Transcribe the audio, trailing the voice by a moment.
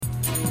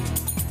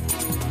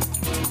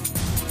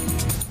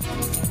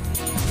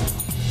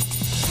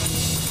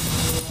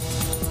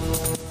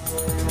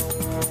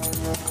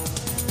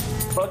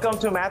Welcome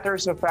to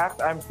Matters of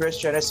Fact. I'm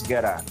Christian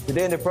Esguerra.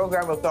 Today in the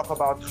program, we'll talk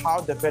about how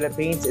the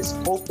Philippines is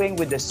coping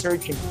with the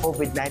surge in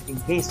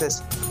COVID-19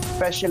 cases,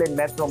 especially in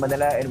Metro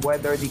Manila, and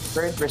whether the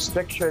current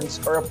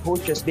restrictions or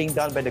approaches being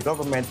done by the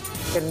government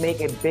can make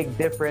a big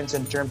difference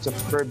in terms of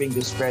curbing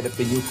the spread of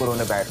the new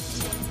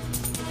coronavirus.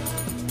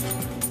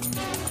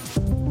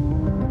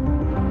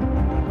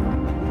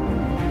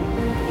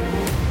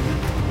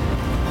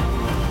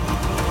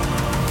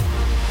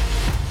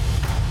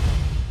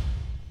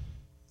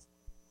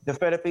 The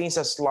Philippines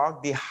has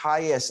logged the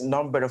highest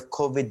number of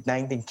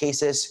COVID-19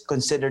 cases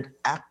considered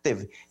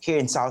active here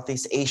in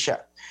Southeast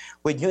Asia,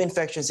 with new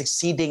infections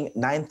exceeding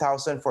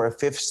 9,000 for a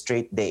fifth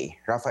straight day.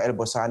 Rafael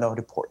Bosano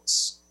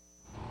reports.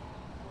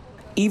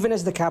 Even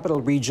as the capital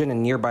region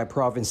and nearby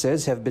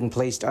provinces have been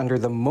placed under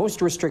the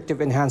most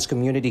restrictive enhanced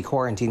community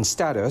quarantine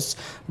status,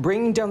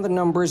 bringing down the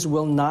numbers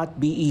will not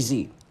be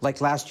easy. Like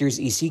last year's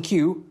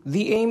ECQ,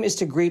 the aim is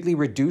to greatly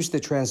reduce the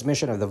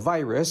transmission of the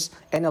virus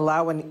and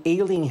allow an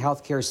ailing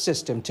healthcare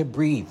system to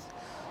breathe.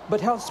 But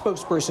health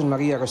spokesperson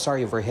Maria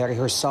Rosario Vergeire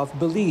herself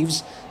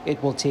believes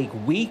it will take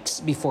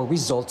weeks before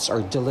results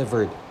are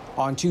delivered.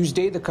 On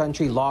Tuesday, the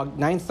country logged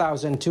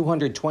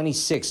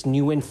 9,226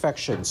 new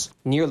infections.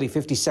 Nearly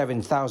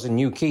 57,000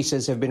 new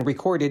cases have been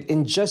recorded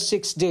in just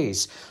 6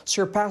 days,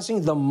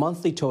 surpassing the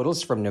monthly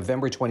totals from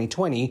November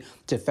 2020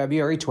 to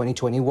February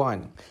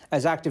 2021.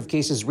 As active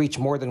cases reach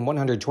more than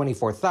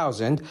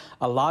 124,000,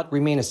 a lot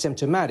remain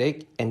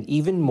asymptomatic and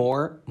even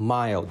more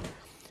mild.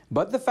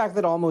 But the fact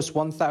that almost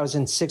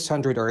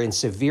 1,600 are in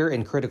severe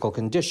and critical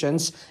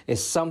conditions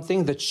is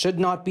something that should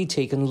not be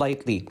taken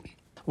lightly.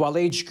 While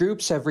age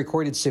groups have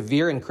recorded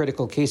severe and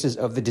critical cases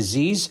of the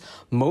disease,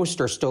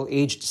 most are still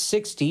aged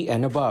 60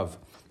 and above.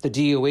 The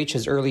DOH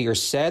has earlier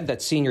said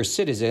that senior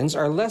citizens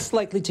are less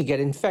likely to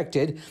get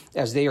infected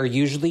as they are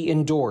usually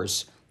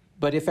indoors.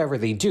 But if ever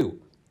they do,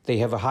 they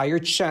have a higher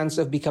chance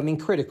of becoming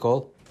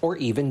critical or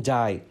even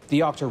die.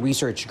 The Octa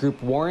Research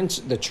Group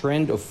warns the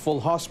trend of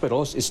full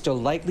hospitals is still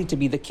likely to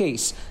be the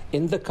case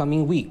in the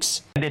coming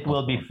weeks. And it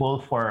will be full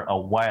for a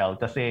while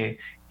kasi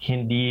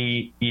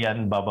hindi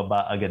yan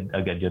bababa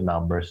agad yung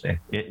numbers.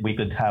 We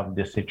could have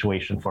this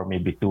situation for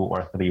maybe 2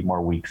 or 3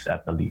 more weeks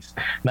at the least.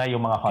 Na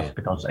yung mga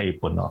hospitals ay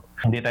puno.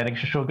 Hindi tayo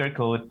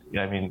nag-sugarcoat.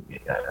 I mean,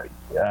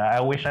 I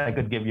wish I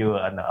could give you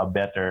a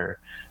better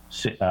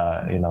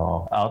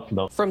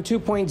outlook. From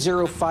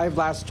 2.05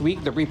 last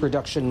week, the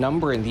reproduction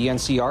number in the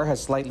NCR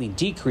has slightly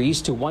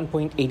decreased to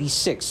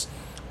 1.86.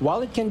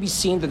 While it can be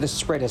seen that the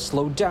spread has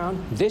slowed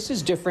down, this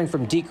is different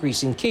from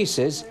decreasing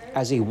cases,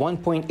 as a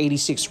 1.86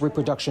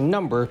 reproduction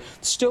number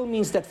still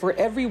means that for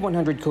every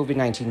 100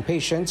 COVID-19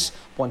 patients,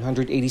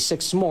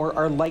 186 more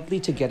are likely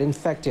to get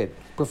infected.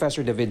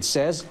 Professor David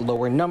says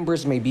lower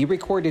numbers may be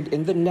recorded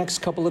in the next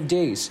couple of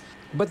days,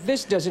 but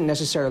this doesn't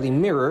necessarily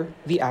mirror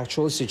the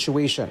actual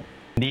situation.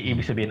 Hindi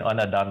ibig sabihin on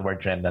a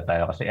downward trend na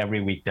tayo kasi every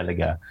week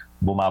talaga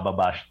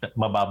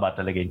mababa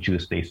talaga yung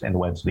Tuesdays and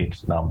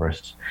Wednesdays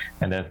numbers,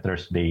 and then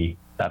Thursday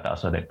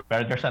tataas ulit.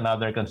 Pero there's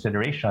another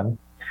consideration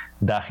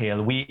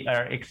dahil we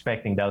are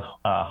expecting that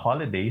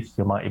holidays,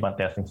 yung mga ibang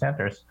testing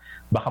centers,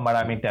 baka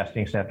maraming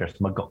testing centers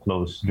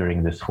mag-close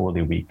during this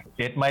Holy Week.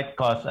 It might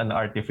cause an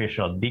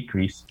artificial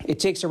decrease. It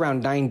takes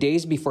around 9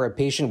 days before a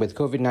patient with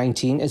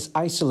COVID-19 is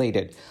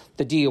isolated.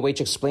 The DOH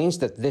explains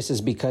that this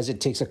is because it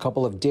takes a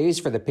couple of days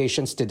for the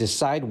patients to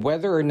decide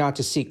whether or not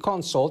to seek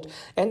consult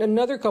and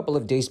another couple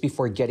of days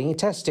before getting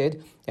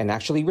tested and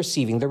actually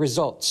receiving the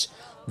results.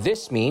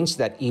 This means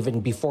that even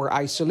before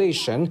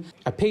isolation,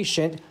 a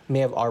patient may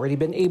have already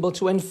been able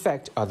to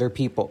infect other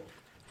people.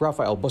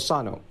 Rafael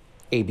Bosano,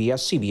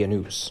 ABS-CBN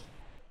News.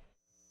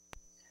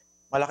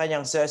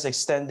 Malacanang says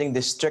extending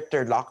the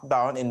stricter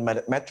lockdown in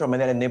Metro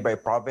Manila and nearby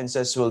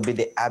provinces will be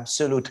the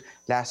absolute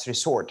last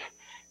resort.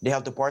 The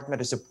Health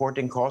Department is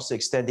supporting calls to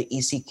extend the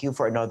ECQ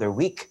for another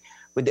week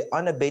with the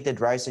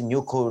unabated rise in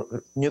new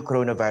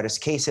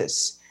coronavirus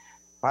cases.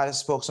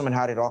 Palace spokeswoman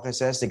Harry Roque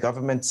says the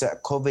government's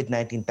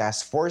COVID-19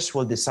 task force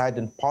will decide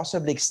on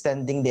possibly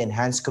extending the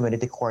enhanced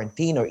community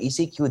quarantine or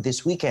ECQ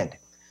this weekend.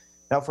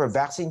 Now, for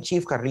vaccine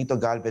chief Carlito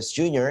Galvez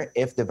Jr.,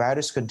 if the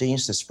virus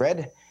continues to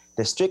spread,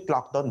 the strict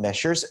lockdown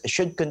measures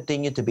should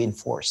continue to be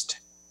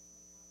enforced.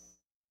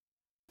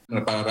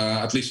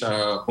 Para at least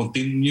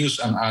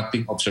continuous ang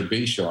ating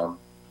observation,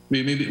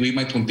 we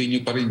might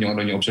continue pa rin yung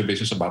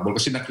observation sa bubble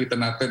kasi nakita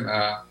natin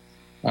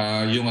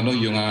yung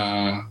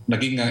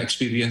naging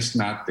experience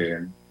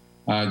natin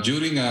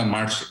during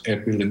March,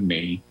 April, and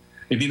May.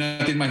 Hindi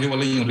natin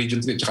mahiwalay yung Region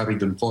 3 at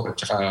Region 4 at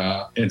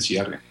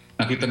NCR.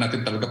 Nakita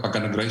natin talaga pagka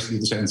nag-rise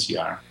dito sa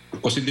NCR.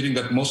 Considering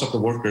that most of the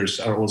workers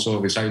are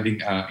also residing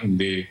in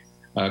the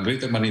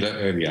Greater Manila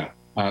area,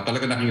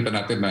 talaga nakikita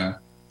natin na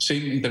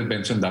same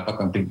intervention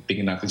dapat ang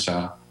tingin natin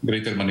sa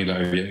Greater Manila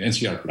area,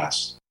 NCR+.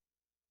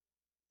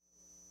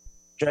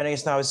 Joining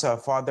us now is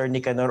Father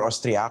Nicanor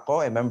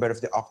Austriaco, a member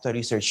of the Octa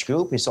Research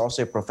Group. He's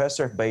also a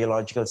professor of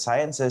biological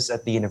sciences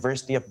at the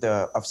University of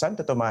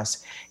Santo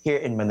Tomas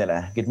here in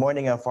Manila. Good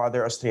morning,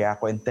 Father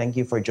Austriaco, and thank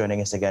you for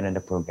joining us again in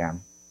the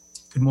program.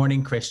 Good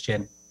morning,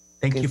 Christian.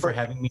 Thank you for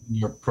having me in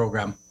your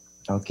program.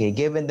 Okay,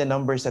 given the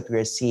numbers that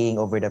we're seeing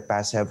over the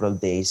past several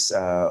days,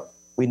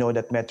 we know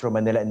that Metro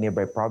Manila and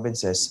nearby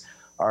provinces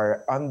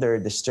are under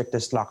the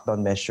strictest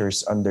lockdown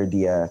measures under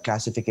the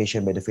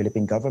classification by the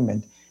Philippine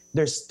government.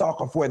 There's talk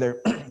of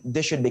whether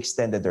this should be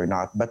extended or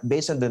not. But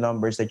based on the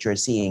numbers that you're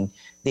seeing,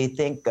 they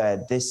think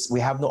we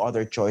have no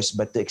other choice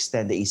but to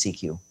extend the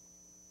ECQ.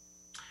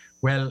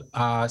 Well,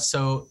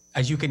 so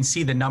as you can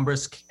see, the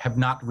numbers have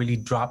not really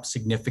dropped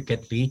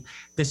significantly.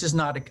 This is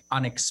not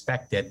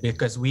unexpected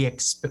because we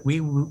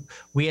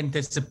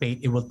anticipate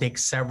it will take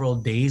several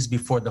days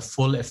before the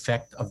full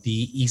effect of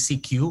the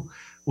ECQ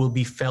will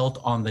be felt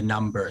on the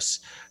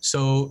numbers.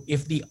 So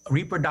if the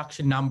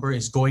reproduction number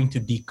is going to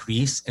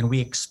decrease, and we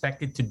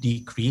expect it to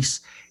decrease,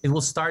 it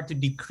will start to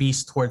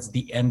decrease towards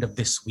the end of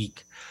this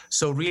week.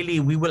 So really,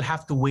 we will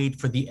have to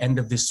wait for the end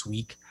of this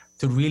week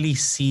to really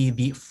see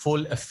the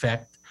full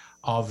effect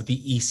of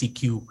the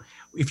ECQ.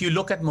 If you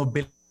look at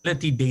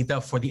mobility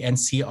data for the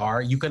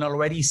NCR, you can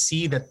already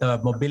see that the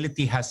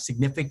mobility has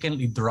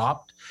significantly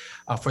dropped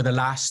for the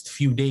last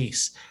few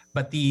days.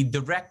 But the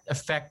direct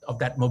effect of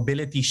that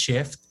mobility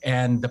shift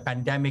and the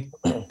pandemic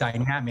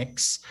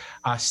dynamics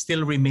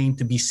still remain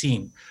to be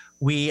seen.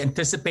 We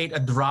anticipate a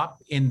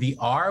drop in the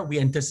R. We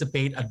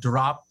anticipate a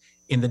drop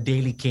in the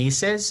daily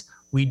cases.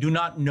 We do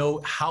not know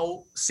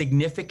how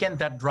significant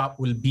that drop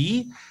will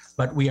be,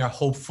 but we are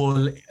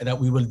hopeful that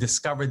we will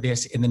discover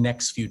this in the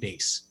next few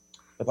days.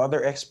 But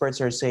other experts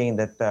are saying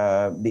that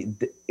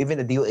even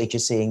the DOH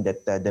is saying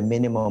that the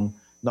minimum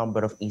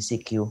number of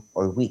ECQ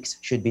or weeks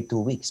should be 2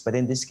 weeks. But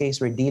in this case,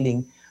 we're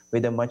dealing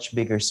with a much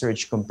bigger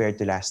surge compared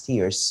to last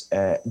year's.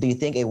 Do you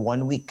think a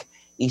 1 week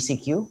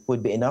ECQ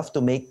would be enough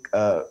to make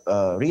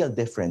a real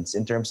difference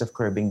in terms of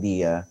curbing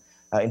the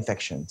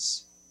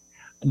infections?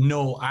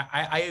 No,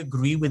 I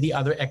agree with the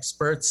other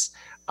experts.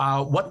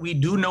 What we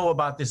do know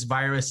about this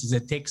virus is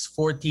it takes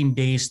 14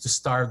 days to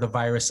starve the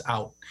virus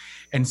out.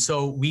 And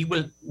so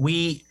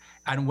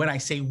and when I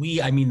say we,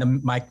 I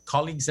mean my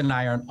colleagues and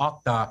I on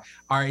OCTA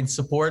are in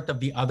support of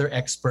the other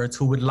experts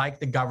who would like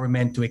the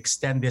government to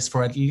extend this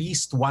for at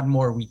least 1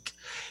 more week,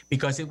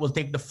 because it will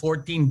take the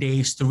 14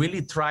 days to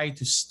really try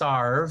to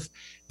starve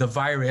the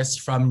virus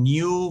from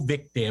new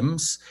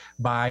victims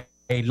by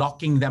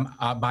locking them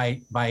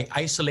by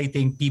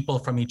isolating people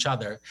from each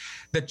other.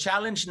 The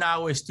challenge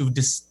now is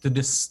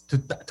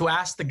to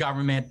ask the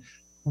government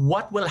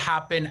what will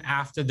happen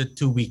after the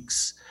 2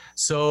 weeks.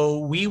 So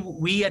we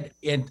at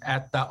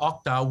the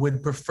OCTA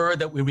would prefer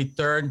that we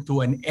return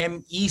to an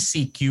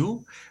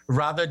MECQ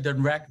rather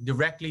than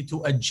directly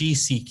to a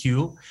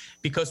GCQ,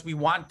 because we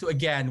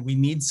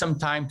need some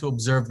time to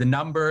observe the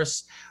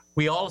numbers.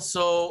 We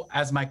also,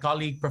 as my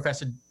colleague,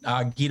 Professor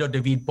Guido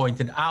David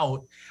pointed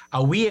out,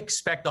 we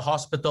expect the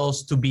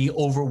hospitals to be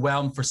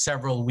overwhelmed for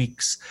several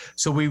weeks.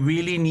 So we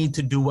really need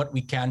to do what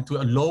we can to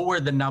lower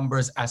the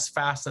numbers as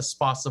fast as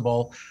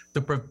possible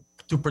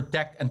to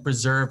protect and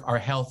preserve our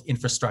health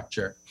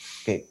infrastructure.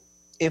 Okay.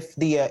 If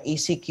the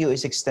ECQ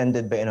is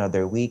extended by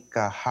another week,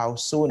 how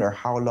soon or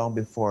how long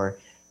before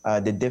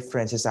the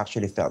difference is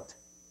actually felt?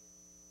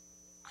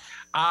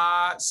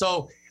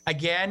 So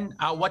again,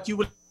 what you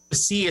will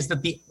see is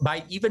that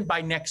even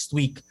by next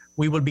week,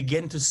 we will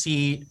begin to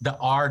see the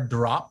R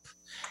drop.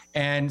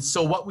 And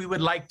so what we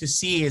would like to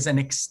see is an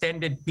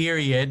extended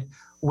period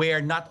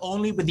where not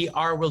only with the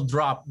R will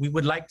drop, we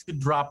would like to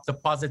drop the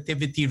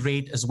positivity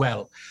rate as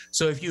well.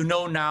 So if you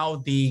know now,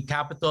 the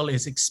capital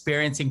is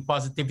experiencing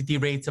positivity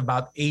rates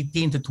about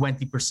 18 to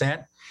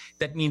 20%.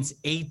 That means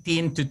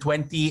 18 to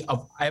 20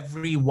 of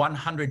every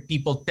 100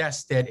 people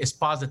tested is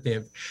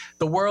positive.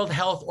 The World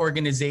Health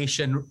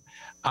Organization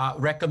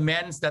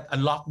recommends that a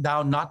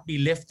lockdown not be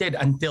lifted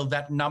until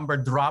that number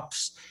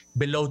drops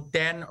below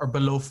 10 or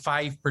below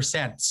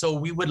 5%. So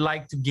we would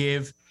like to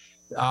give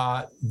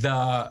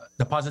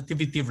the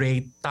positivity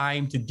rate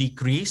time to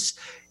decrease.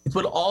 It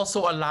will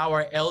also allow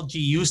our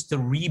LGUs to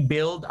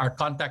rebuild our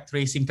contact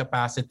tracing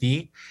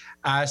capacity.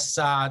 As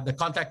the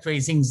contact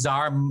tracing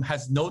czar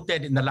has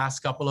noted in the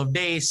last couple of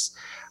days,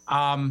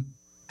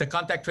 the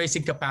contact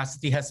tracing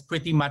capacity has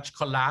pretty much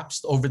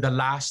collapsed over the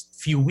last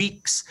few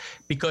weeks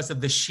because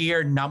of the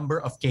sheer number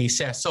of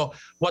cases. So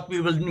what we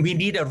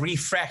need a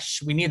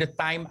refresh. We need a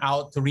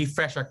timeout to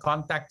refresh our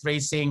contact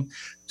tracing,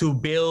 to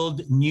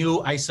build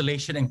new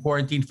isolation and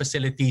quarantine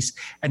facilities.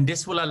 And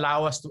this will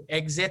allow us to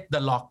exit the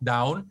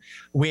lockdown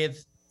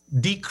with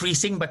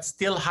decreasing but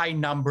still high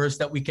numbers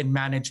that we can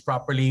manage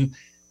properly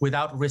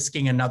without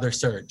risking another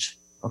surge.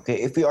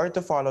 Okay, if we are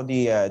to follow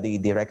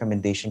the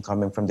recommendation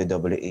coming from the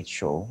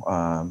WHO,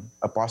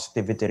 a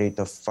positivity rate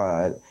of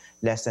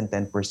less than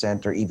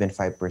 10% or even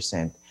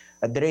 5%,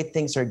 at the rate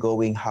things are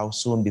going, how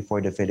soon before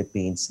the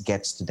Philippines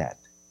gets to that?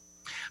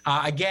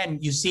 Again,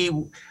 you see,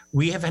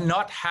 we have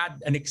not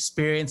had an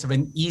experience of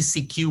an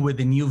ECQ with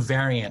the new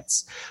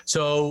variants.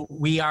 So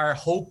we are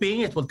hoping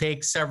it will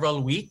take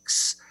several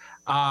weeks.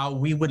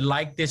 We would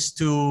like this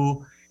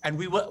to... And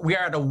we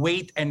are at a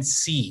wait and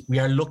see. We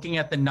are looking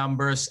at the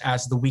numbers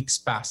as the weeks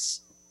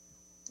pass.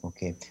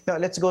 Okay. Now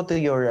let's go to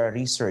your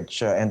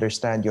research. I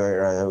understand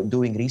you're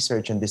doing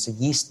research on this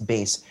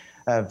yeast-based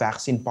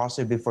vaccine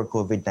possibly for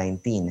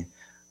COVID-19.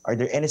 Are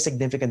there any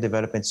significant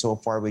developments so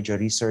far with your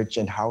research,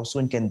 and how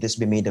soon can this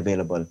be made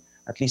available,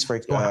 at least for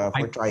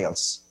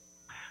trials?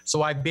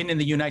 So I've been in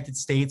the United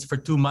States for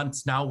 2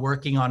 months now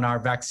working on our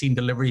vaccine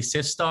delivery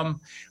system.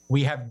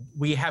 We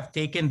have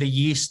taken the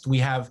yeast, we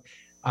have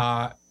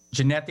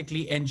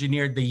genetically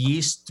engineered the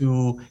yeast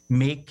to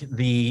make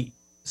the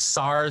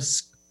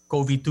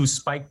SARS-CoV-2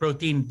 spike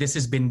protein. This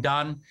has been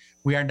done.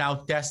 We are now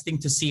testing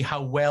to see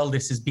how well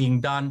this is being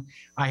done.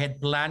 I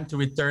had planned to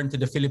return to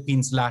the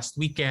Philippines last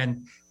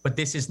weekend, but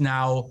this is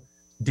now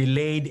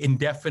delayed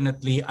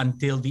indefinitely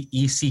until the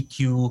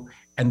ECQ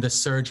and the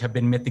surge have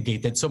been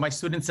mitigated. So my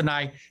students and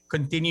I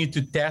continue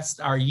to test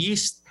our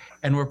yeast,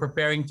 and we're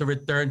preparing to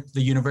return to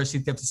the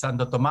University of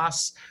Santo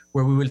Tomas,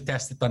 where we will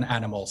test it on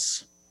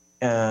animals.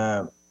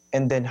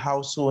 And then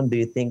how soon do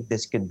you think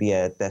this could be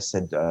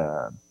tested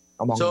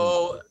among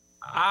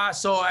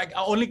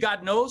only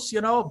God knows,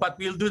 but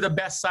we'll do the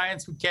best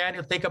science we can.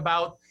 It'll take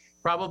about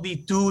probably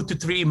 2 to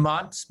 3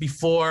 months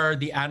before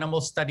the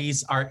animal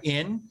studies are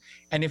in.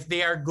 And if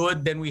they are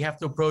good, then we have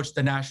to approach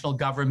the national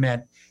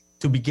government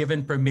to be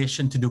given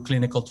permission to do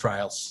clinical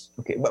trials.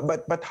 Okay,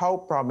 but how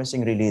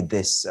promising really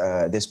this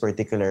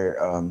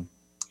particular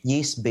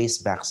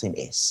yeast-based vaccine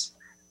is?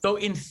 So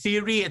in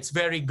theory, it's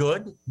very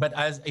good. But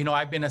as you know,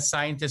 I've been a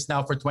scientist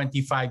now for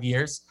 25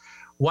 years.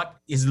 What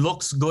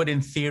looks good in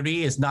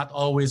theory is not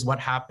always what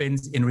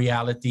happens in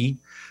reality.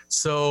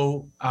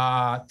 So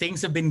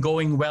things have been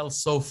going well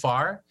so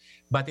far,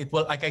 but it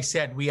will, like I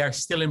said, we are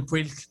still in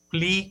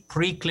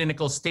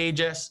preclinical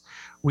stages.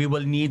 We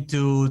will need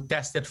to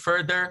test it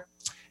further.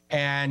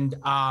 And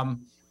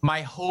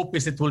my hope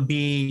is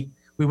we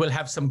will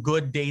have some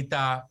good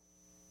data,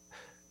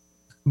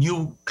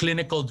 new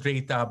clinical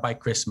data by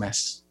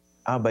Christmas.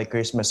 By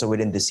Christmas, so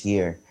within this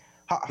year.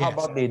 How Yes.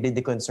 about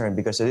the concern?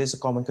 Because it is a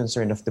common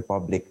concern of the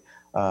public,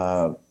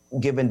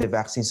 given the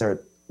vaccines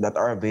that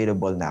are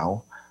available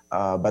now,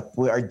 but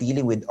we are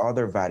dealing with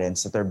other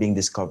variants that are being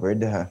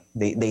discovered.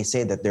 They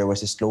say that there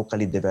was this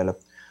locally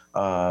developed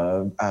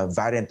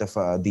variant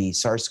of the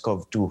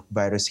SARS-CoV-2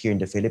 virus here in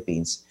the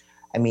Philippines.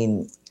 I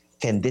mean,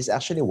 can this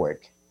actually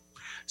work?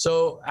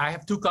 So I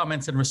have 2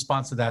 comments in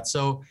response to that.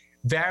 So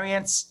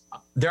variants,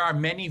 there are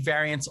many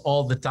variants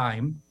all the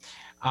time.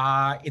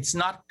 It's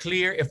not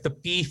clear if the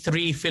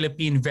P3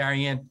 Philippine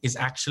variant is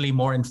actually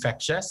more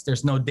infectious.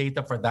 There's no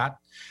data for that.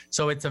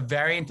 So it's a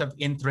variant of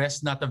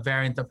interest, not a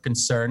variant of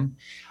concern.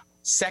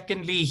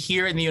 Secondly,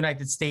 here in the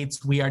United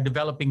States, we are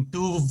developing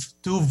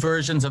two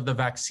versions of the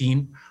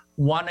vaccine,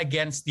 one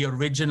against the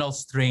original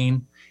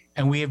strain,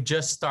 and we have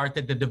just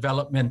started the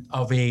development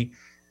of a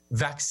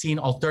vaccine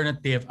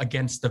alternative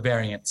against the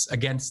variants,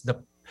 against the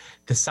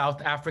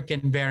South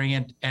African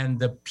variant and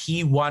the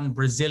P1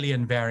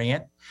 Brazilian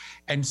variant.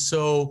 And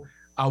so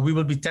we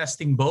will be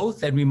testing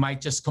both, and we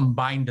might just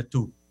combine the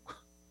two.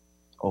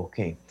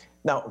 Okay.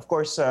 Now, of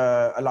course,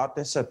 a lot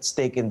is at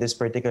stake in this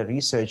particular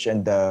research,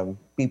 and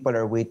people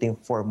are waiting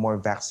for more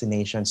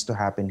vaccinations to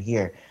happen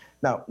here.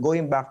 Now,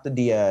 going back to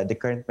the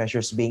current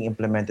measures being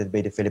implemented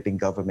by the Philippine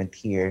government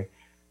here,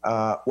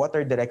 what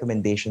are the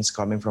recommendations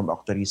coming from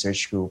Octo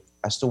Research Group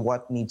as to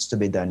what needs to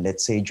be done,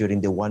 let's say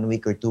during the 1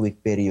 week or 2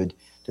 week period,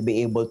 to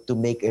be able to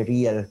make a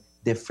real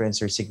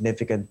difference or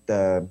significant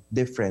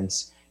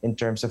difference in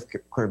terms of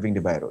curbing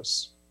the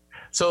virus?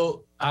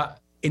 So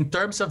in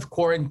terms of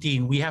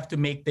quarantine, we have to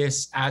make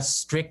this as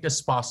strict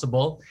as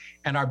possible.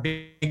 And our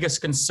biggest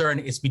concern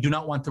is we do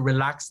not want to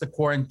relax the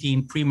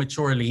quarantine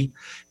prematurely,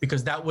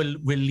 because that will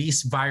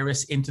release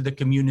virus into the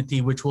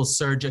community, which will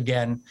surge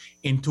again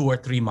in 2 or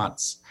 3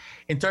 months.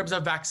 In terms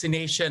of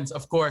vaccinations,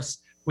 of course,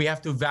 we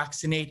have to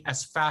vaccinate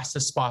as fast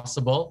as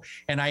possible.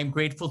 And I am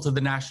grateful to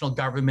the national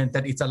government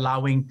that it's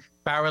allowing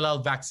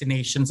parallel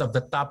vaccinations of the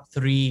top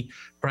 3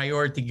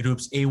 priority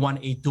groups, A1,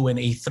 A2, and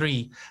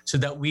A3, so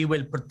that we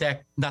will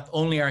protect not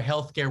only our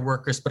healthcare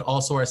workers, but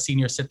also our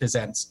senior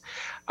citizens.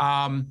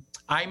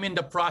 I'm in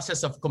the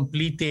process of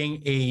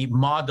completing a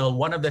model.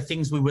 One of the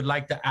things we would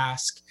like to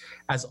ask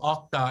as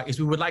Octa is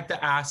we would like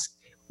to ask,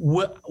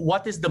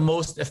 what is the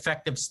most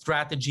effective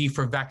strategy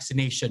for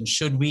vaccination?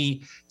 Should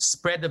we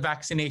spread the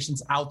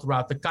vaccinations out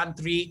throughout the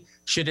country?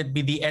 Should it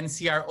be the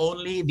NCR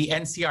only, the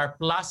NCR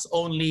plus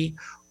only,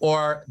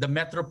 or the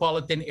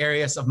metropolitan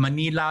areas of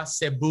Manila,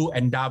 Cebu,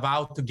 and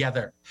Davao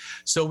together?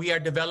 So we are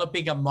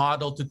developing a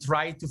model to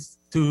try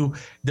to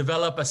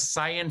develop a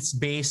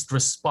science-based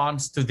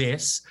response to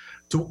this,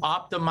 to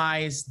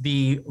optimize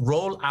the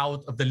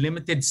rollout of the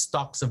limited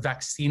stocks of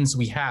vaccines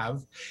we have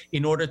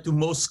in order to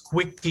most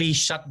quickly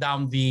shut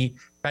down the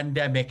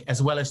pandemic,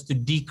 as well as to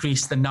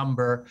decrease the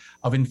number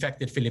of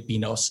infected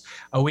Filipinos.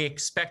 We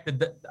expect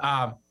that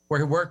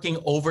we're working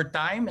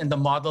overtime, and the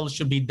model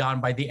should be done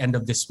by the end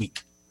of this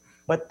week.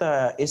 But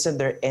isn't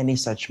there any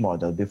such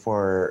model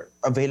before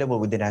available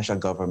with the national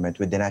government,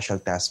 with the National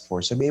Task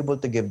Force, to be able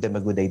to give them a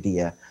good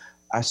idea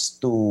as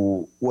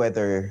to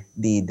whether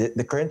the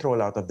current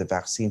rollout of the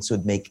vaccines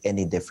would make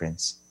any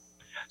difference?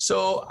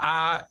 So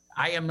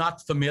I am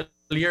not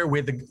familiar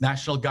with the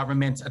national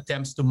government's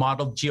attempts to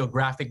model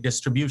geographic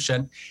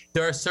distribution.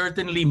 There are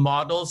certainly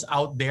models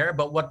out there,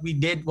 but what we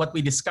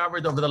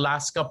discovered over the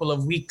last couple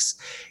of weeks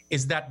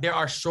is that there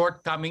are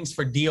shortcomings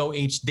for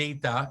DOH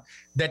data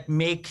that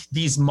make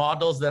these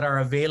models that are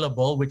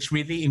available, which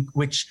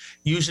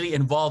usually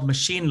involve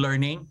machine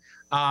learning.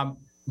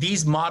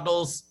 These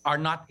models are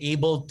not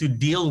able to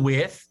deal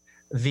with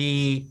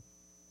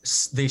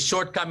the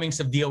shortcomings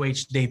of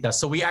DOH data.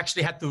 So we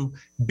actually had to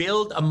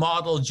build a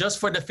model just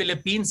for the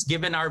Philippines,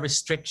 given our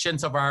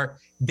restrictions of our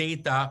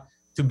data,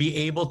 to be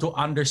able to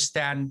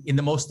understand in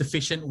the most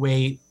efficient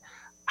way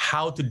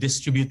how to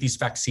distribute these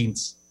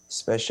vaccines.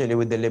 Especially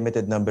with the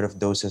limited number of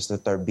doses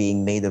that are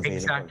being made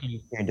available here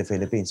in the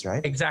Philippines,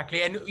 right?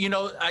 Exactly. And,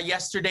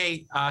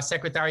 yesterday,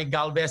 Secretary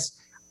Galvez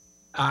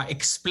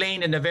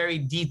explained in a very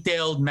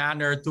detailed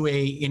manner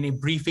in a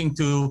briefing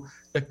to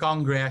the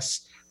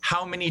Congress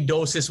how many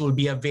doses will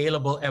be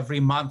available every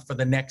month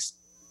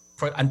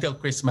until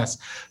Christmas.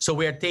 So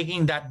we are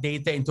taking that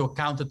data into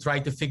account to try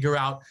to figure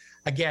out,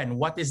 again,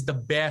 what is the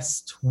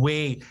best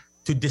way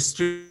to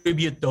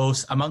distribute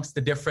those amongst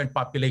the different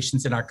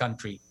populations in our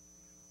country.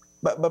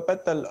 But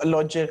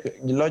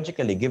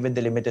logically, given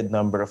the limited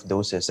number of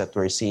doses that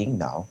we're seeing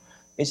now,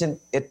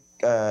 isn't it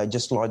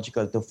just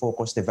logical to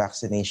focus the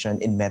vaccination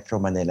in Metro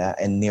Manila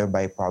and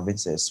nearby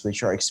provinces,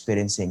 which are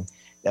experiencing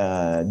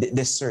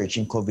this surge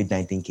in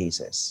COVID-19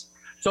 cases?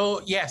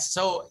 So yes,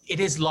 so it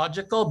is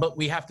logical, but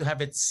we have to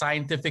have it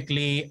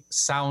scientifically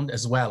sound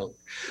as well.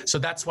 So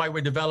that's why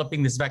we're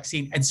developing this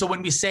vaccine. And so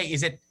when we say,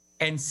 is it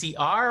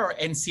NCR or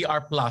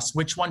NCR plus,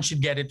 which one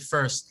should get it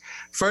first?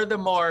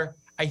 Furthermore,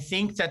 I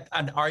think that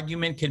an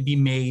argument can be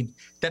made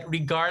that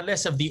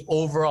regardless of the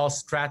overall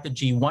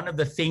strategy, one of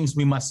the things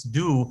we must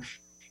do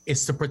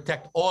is to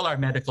protect all our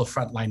medical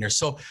frontliners.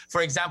 So,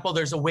 for example,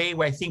 there's a way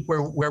where I think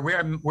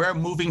we're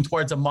moving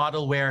towards a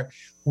model where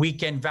we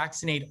can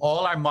vaccinate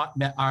all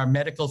our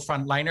medical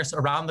frontliners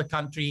around the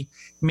country,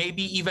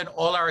 maybe even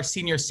all our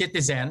senior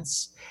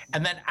citizens,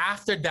 and then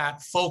after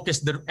that,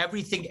 focus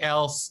everything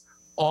else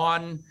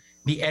on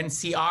the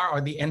NCR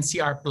or the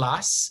NCR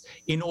plus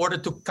in order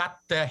to cut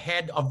the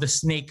head of the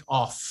snake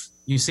off.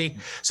 You see?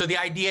 So the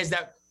idea is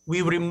that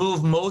we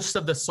remove most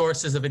of the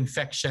sources of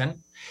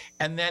infection,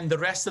 and then the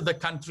rest of the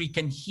country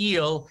can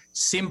heal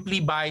simply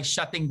by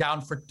shutting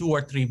down for 2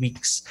 or 3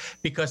 weeks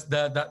because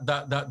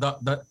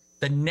the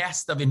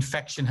nest of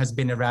infection has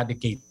been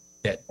eradicated.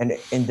 And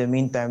in the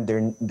meantime,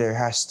 there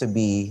has to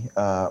be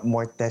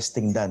more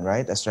testing done,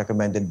 right? As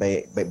recommended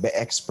by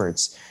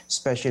experts,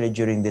 especially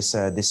during this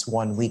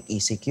 1 week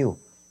ECQ.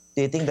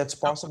 Do you think that's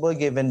possible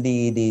given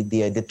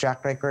the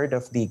track record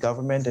of the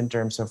government in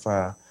terms of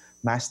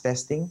mass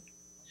testing?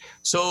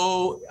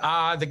 So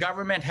the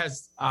government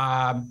has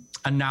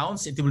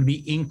announced it will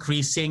be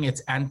increasing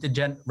its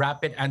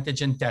rapid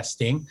antigen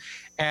testing,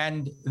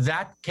 and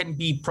that can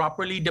be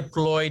properly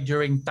deployed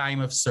during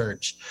time of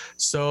surge.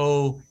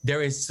 So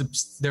there is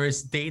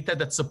data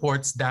that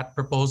supports that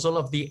proposal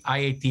of the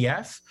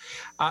IATF.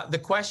 The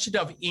question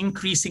of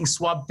increasing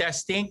swab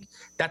testing,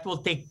 that will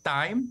take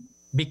time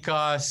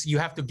because you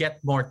have to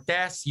get more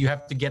tests, you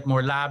have to get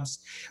more labs.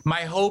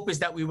 My hope is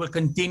that we will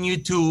continue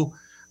to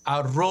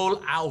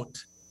roll out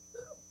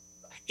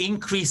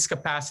increased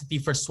capacity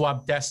for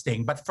swab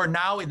testing. But for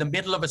now, in the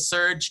middle of a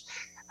surge,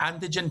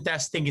 antigen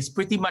testing is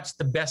pretty much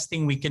the best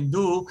thing we can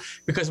do,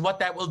 because what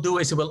that will do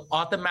is it will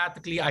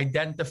automatically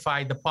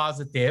identify the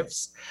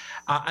positives.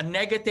 A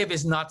negative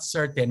is not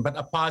certain, but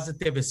a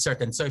positive is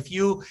certain. So if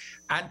you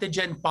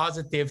antigen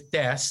positive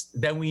test,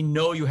 then we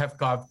know you have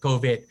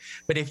COVID.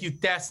 But if you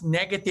test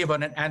negative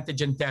on an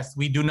antigen test,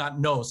 we do not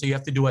know. So you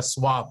have to do a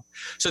swab.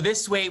 So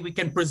this way we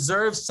can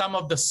preserve some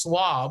of the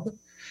swab,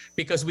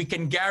 because we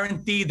can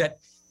guarantee that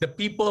the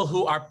people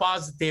who are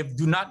positive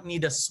do not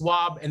need a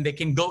swab and they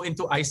can go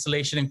into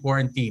isolation and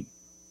quarantine.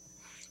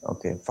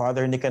 Okay.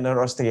 Father Nicanor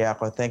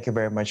Austriaco, thank you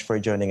very much for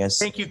joining us.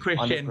 Thank you,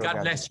 Christian.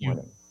 God bless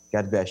you.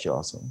 God bless you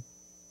also.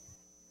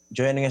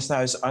 Joining us now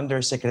is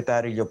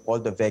Undersecretary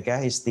Leopoldo Vega.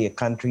 He's the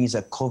country's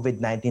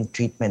COVID-19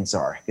 treatment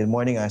czar. Good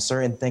morning,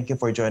 sir, and thank you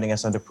for joining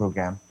us on the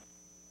program.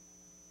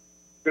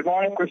 Good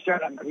morning, Christian,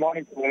 and good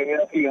morning to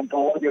AFP and to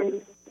all of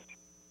you.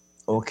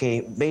 Okay,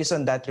 based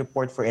on that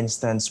report, for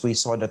instance, we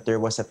saw that there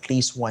was at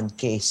least one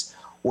case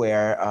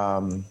where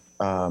a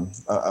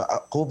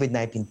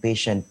COVID-19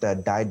 patient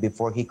died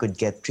before he could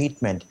get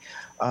treatment.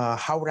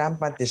 How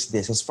rampant is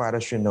this, as far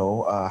as you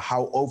know?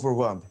 How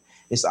overwhelmed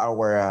is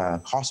our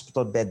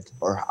hospital bed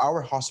or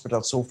our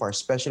hospital so far,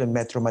 especially in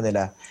Metro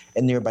Manila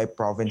and nearby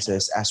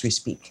provinces as we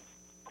speak?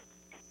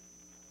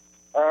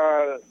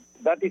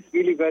 That is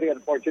really very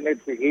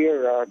unfortunate to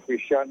hear,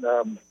 Christian.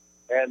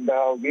 And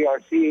we are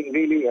seeing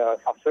really a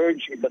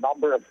surge in the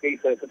number of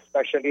cases,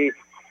 especially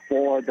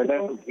for the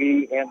level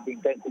 3 and the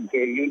intensive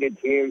care unit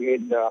here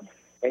in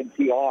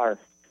NCR.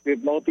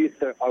 We've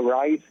noticed a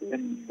rise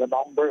in the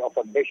number of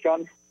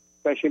admissions,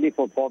 especially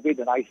for COVID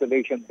and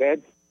isolation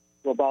beds,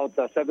 to about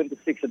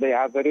 76 a day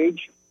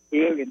average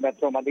here in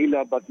Metro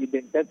Manila. But in the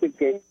intensive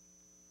care,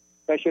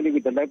 especially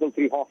with the level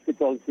 3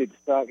 hospitals, it's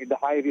in the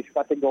high-risk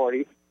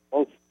category.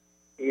 also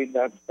in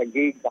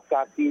Taguig,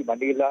 Makati,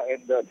 Manila,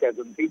 and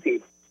Quezon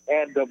City,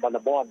 and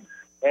Malabon.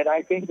 And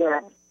I think there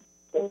are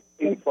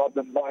a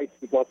problem lies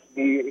because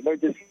the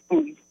emergency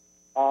room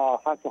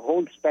has a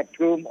whole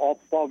spectrum of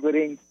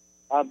covering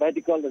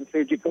medical and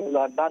surgical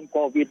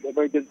non-COVID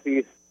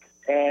emergencies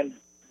and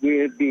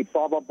with the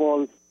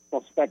probable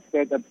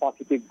suspected and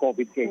positive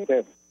COVID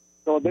cases.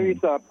 So there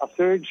is a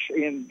surge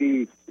in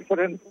the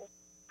different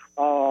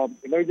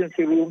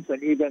emergency rooms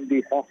and even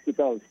the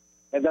hospitals.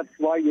 And that's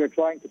why we're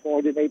trying to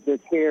coordinate the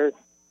care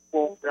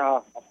for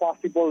a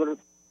possible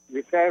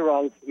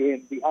referrals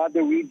in the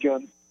other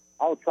regions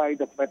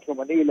outside of Metro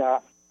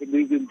Manila in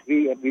Region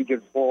 3 and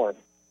Region 4.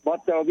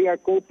 But we are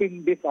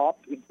coping this up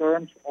in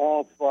terms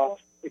of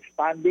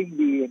expanding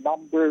the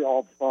number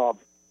of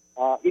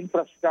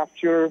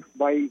infrastructure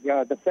by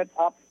the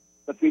setup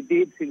that we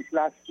did since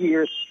last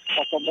year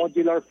of a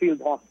modular field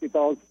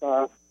hospitals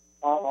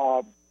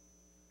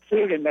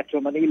here in Metro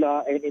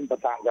Manila and in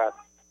Batangas.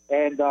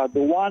 And the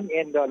one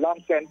in the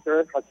lung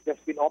center has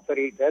just been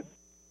operated,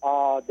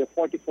 the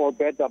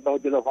 44-bed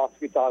modular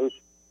hospital,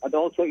 and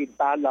also in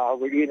Tala,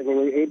 we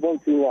were able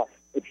to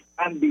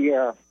expand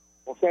the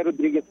Jose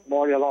Rodriguez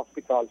Memorial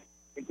Hospital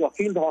into a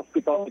field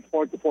hospital with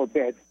 44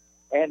 beds.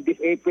 And this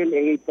April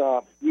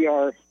 8th, we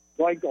are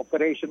going to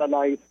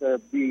operationalize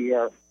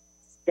the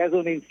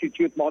Quezon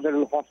Institute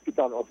Model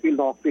Hospital or Field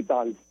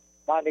Hospital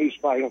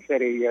managed by Jose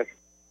Reyes.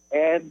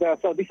 And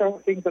so these are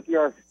things that we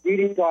are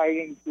really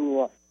trying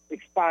to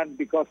expand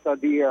because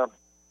the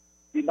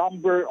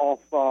number of,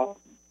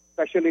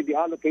 especially the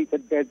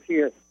allocated beds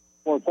here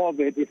for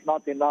COVID is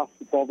not enough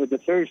to cover the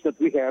surge that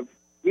we have,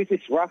 which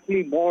is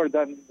roughly more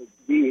than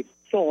we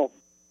saw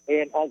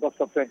in August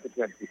of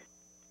 2020.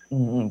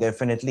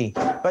 Definitely.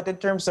 But in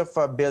terms of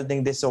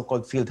building these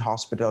so-called field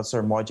hospitals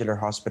or modular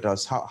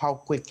hospitals,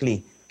 how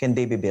quickly can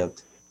they be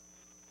built?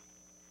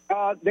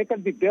 They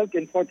can be built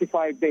in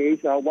 45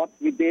 days. What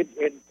we did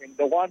in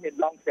the one in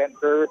Lung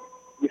Center,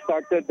 we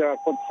started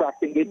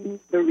constructing it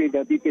with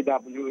the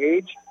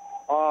DPWH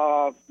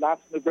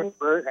last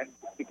November and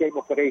became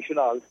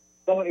operational.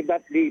 So in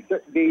that the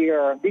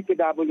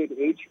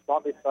DPWH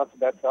promised us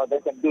that they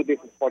can do this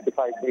in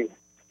 45 days.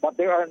 But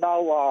there are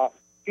now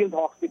field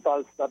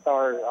hospitals that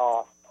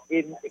are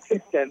in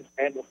existence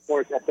and, of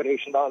course,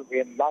 operational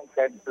in Lung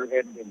Center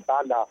and in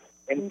Tala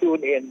and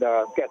soon in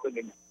Quezon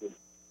Institute.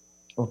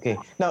 Okay.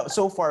 Now,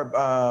 so far,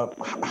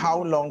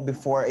 how long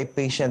before a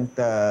patient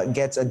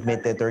gets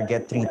admitted or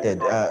get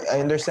treated? I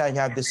understand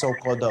you have the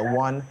so-called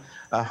one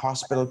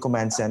hospital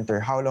command center.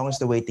 How long is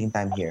the waiting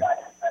time here?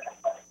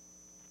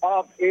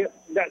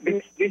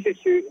 This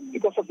is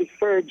because of the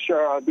surge.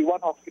 The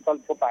one hospital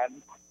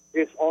command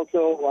is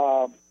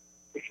also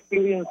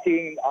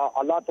experiencing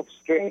a lot of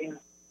strain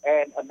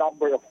and a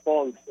number of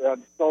calls.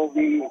 So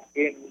we,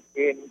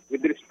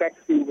 with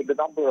respect to the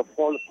number of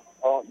calls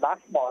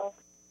last month,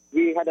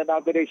 we had an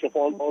average of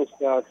almost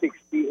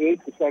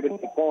 68 to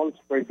 70 calls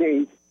per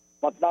day,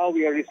 but now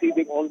we are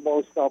receiving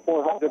almost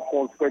 400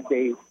 calls per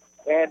day,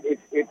 and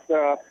it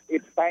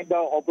kind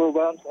of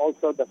overwhelms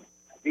also the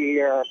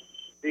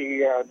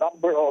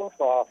number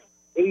of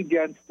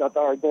agents that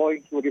are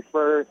going to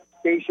refer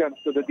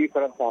patients to the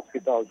different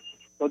hospitals.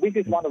 So this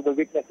is one of the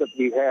weaknesses that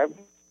we have,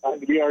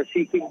 and we are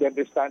seeking the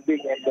understanding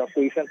and the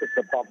patients of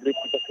the public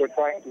because we're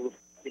trying to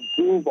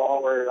improve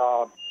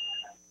our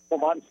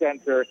command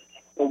center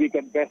so we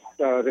can best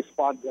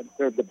respond and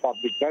serve the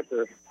public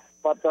better.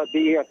 But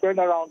the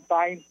turnaround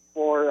time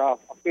for a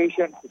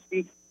patient to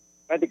seek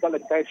medical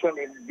attention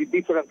in the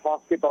different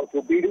hospitals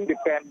will really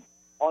depend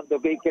on the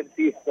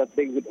vacancies that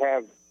they would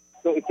have.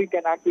 So if we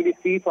can actually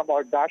see from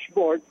our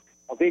dashboard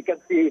a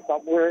vacancy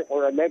somewhere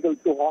or a level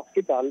 2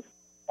 hospital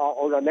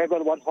or a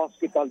level 1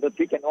 hospital that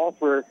we can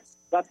offer,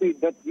 that we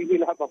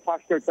will have a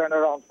faster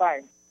turnaround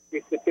time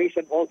if the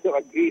patient also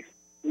agrees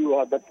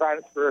to the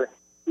transfer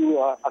to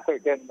a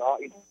certain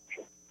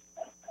institution.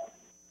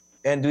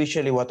 And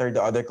usually, what are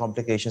the other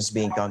complications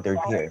being encountered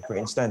here? For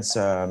instance,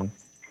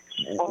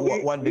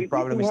 one big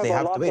problem is they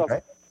have to wait,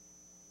 right?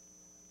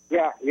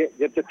 Yeah,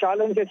 the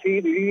challenge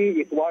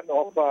really is one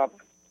of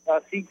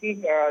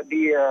seeking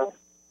the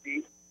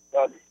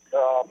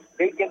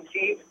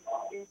vacancy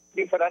in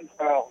different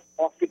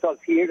hospitals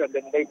here and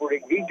the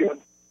neighboring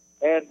regions.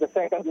 And the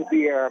second would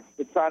be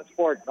the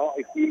transport. No?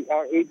 If we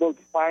are able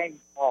to find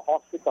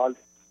hospitals,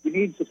 we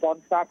need to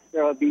contact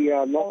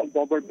the local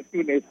government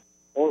units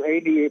or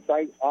any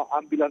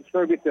ambulance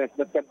services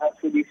that can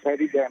actually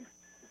ferry them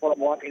from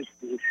one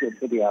institution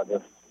to the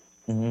other.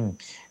 Mm-hmm.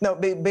 Now,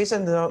 based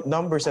on the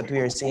numbers that we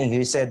are seeing,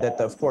 you said that,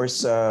 of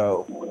course,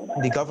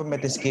 the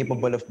government is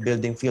capable of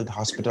building field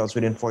hospitals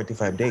within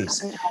 45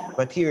 days.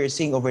 But here, you're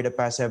seeing over the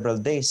past several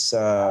days,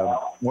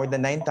 more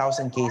than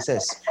 9,000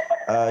 cases.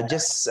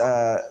 Just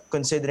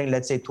considering,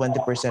 let's say,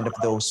 20% of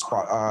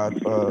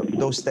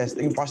those tests,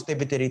 yung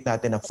positivity rate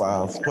natin of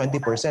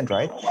 20%,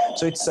 right?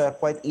 So it's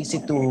quite easy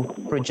to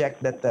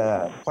project that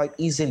quite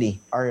easily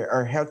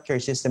our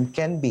healthcare system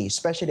can be,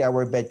 especially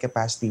our bed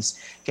capacities,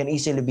 can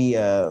easily be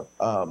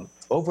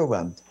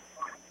overwhelmed.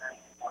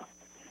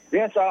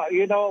 Yes,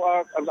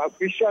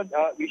 Christian,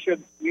 we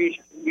should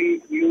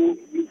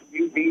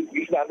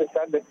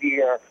understand that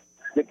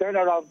the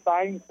turnaround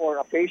time for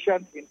a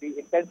patient in the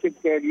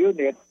intensive care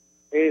unit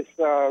is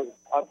a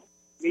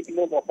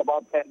minimum of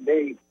about 10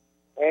 days.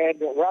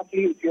 And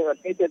roughly, if you're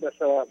admitted as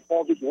a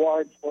COVID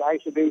ward for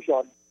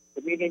isolation,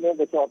 the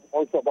minimum is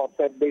also about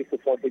 10 days to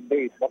 14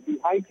 days. But the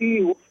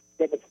ICU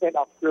can extend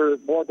after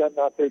more than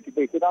 30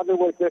 days. In other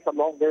words, there's a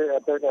longer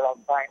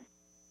turnaround time.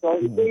 So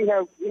if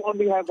we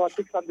only have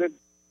 600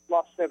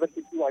 plus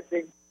 72, I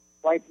think,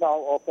 right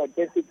now of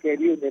intensive care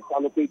units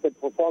allocated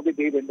for COVID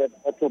in the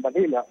Metro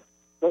Manila.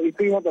 So if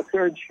we have a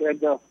surge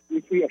and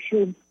if we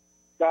assume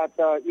that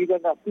even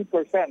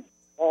 2%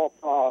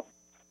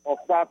 of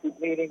that is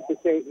meaning to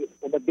say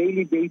on a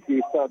daily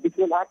basis, this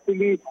will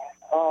actually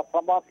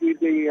come up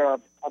with a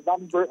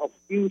number of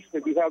queues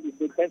that we have in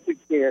the intensive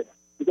care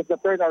because the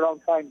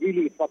turnaround time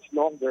really is much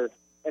longer.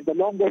 And the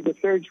longer the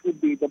surge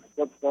would be, the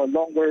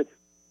longer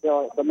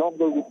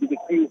would be the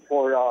queue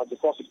for the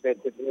COVID beds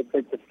in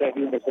intensive care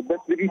units. And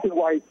that's the reason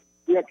why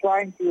we are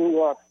trying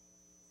to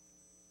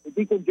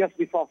decongest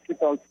these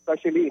hospitals,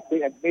 especially if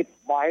they admit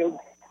mild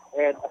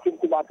and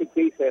asymptomatic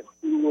cases,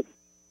 to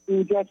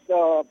just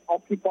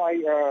occupy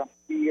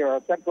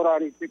the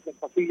temporary treatment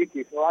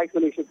facilities or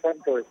isolation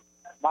centers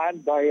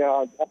manned by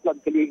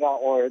Upland Kalinga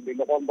or the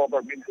Luzon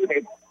government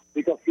unit,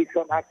 because we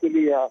can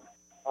actually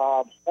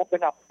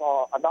open up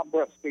a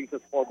number of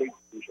spaces for the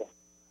institution.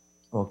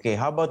 Okay,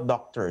 how about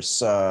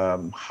doctors?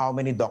 How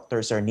many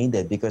doctors are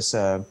needed? Because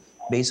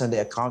based on the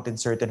account in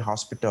certain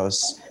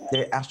hospitals,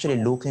 they're actually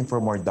looking for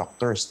more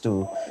doctors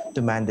to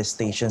man the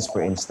stations,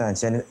 for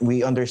instance. And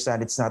we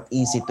understand it's not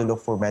easy to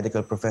look for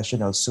medical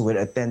professionals who will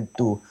attend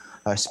to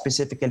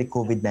specifically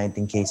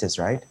COVID-19 cases,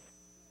 right?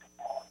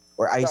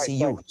 Or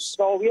ICUs.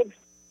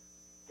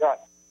 Right.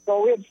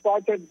 So we have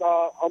started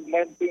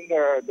augmenting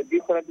the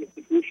different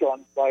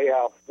institutions by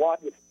one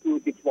is through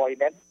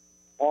deployment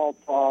of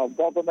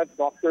government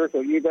doctors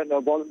or even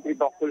voluntary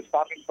doctors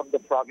coming from the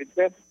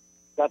provinces,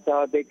 that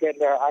they can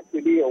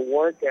actually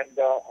work and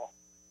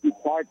be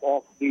part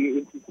of the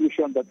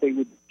institution that they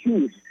would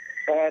choose.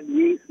 And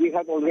we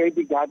have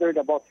already gathered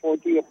about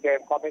 40 of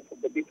them coming from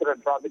the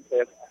different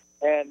provinces,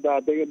 and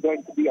they are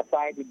going to be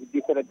assigned in the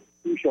different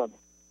institutions.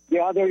 The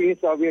other is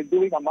we are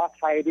doing a mass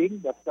hiring.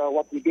 That's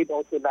what we did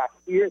also last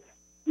year.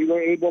 We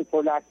were able to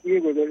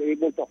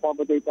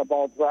accommodate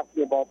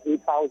roughly about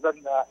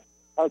 8,000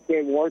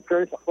 healthcare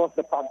workers across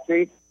the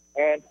country.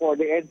 And for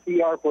the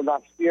NCR for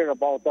last year,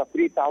 about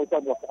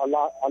 3,000 was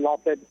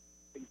allotted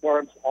in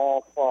terms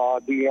of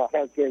the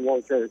healthcare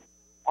workers.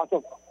 As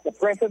of the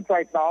present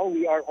right now,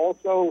 we are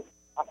also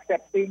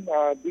accepting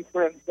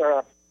different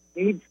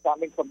needs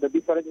coming from the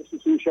different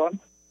institutions,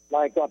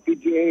 like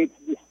PGH,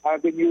 this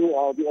Avenue.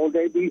 We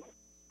already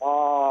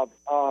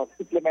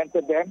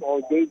supplemented them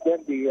or gave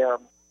them the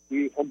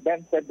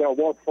augmented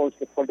workforce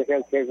for the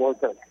healthcare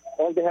workers.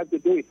 All they have to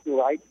do is to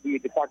write the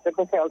Department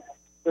of Health,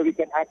 so we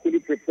can actually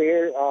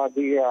prepare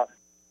the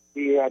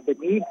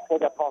need for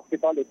the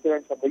hospital in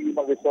terms of the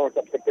human resource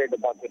and prepare the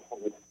budget for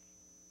it.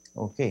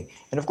 Okay,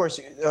 and of course,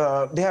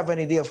 they have an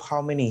idea of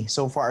how many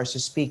so far as to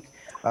speak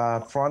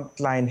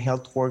frontline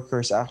health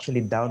workers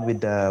actually down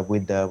with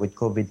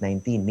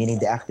COVID-19, meaning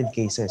the active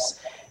cases,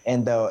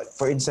 and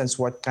for instance,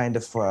 what kind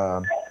of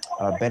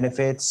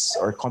benefits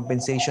or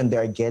compensation they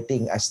are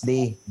getting as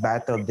they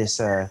battle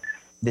this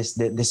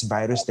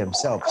virus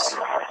themselves.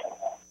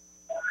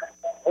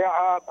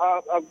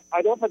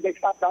 I don't have the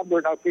exact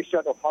number now,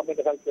 Christian, of how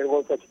many healthcare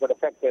workers were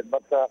affected,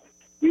 but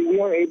we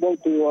are able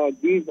to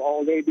give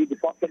already the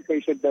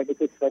compensation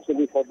benefits,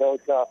 especially for those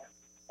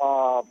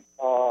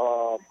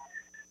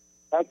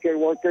healthcare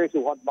workers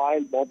who had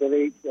mild,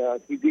 moderate,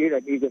 severe,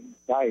 and even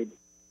died.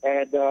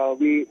 And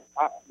we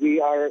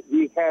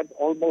had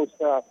almost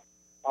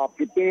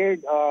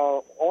prepared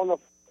all of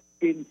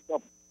since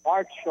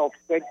March of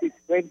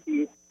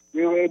 2020.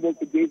 We were able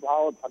to give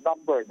out a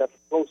number that's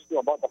close to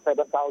about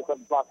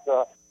 7,000 plus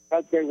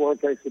healthcare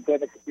workers who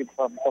benefited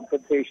from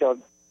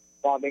compensation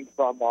coming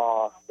from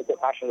the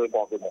national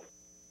government.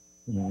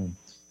 Mm.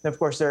 Of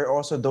course, there are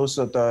also those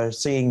that are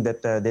saying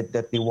that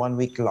the 1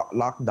 week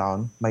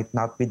lockdown might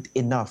not be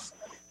enough,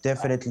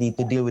 definitely,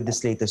 to deal with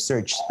this latest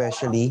surge,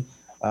 especially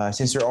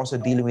since we're also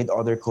dealing with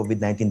other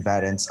COVID-19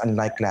 variants,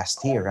 unlike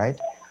last year, right?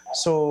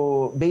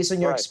 So, based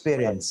on your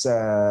experience,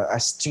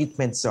 as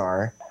treatments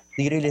are,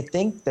 do you really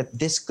think that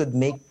this could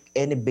make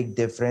any big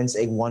difference,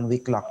 a 1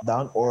 week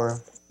lockdown,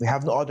 or we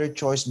have no other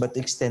choice but to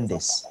extend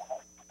this?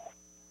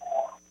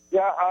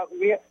 Yeah,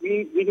 we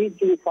need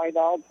to find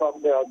out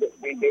from the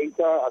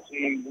data as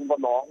we move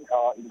along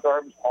in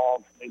terms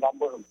of the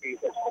number of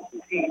cases that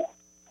we see,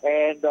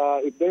 and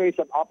if there is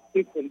an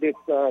uptick in this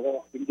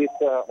or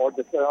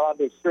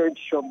the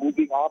surge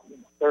moving up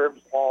in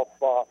terms of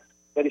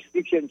the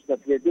restrictions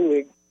that we're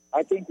doing,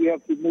 I think we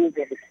have to move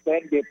and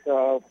extend it.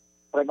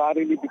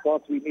 Primarily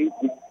because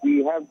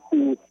we have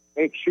to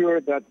make sure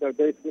that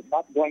there's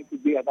not going to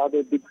be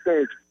another big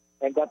surge,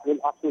 and that will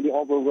actually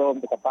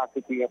overwhelm the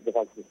capacity of the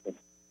health system.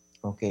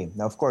 Okay.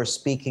 Now, of course,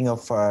 speaking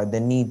of the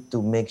need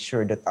to make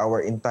sure that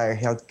our entire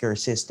healthcare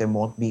system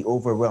won't be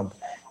overwhelmed,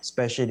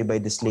 especially by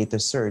this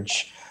latest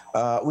surge,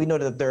 we know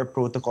that there are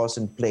protocols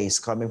in place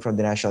coming from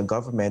the national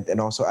government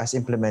and also as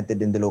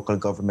implemented in the local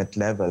government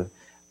level.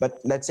 But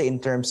let's say in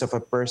terms of a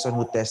person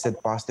who tested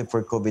positive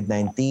for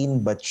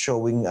COVID-19 but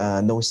showing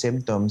no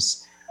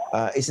symptoms,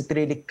 is it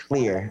really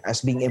clear as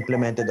being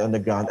implemented on the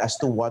ground as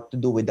to what to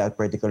do with that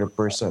particular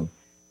person?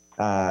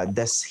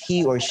 Does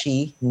he or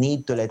she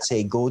need to, let's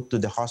say, go to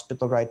the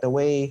hospital right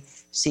away,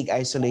 seek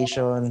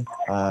isolation,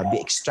 be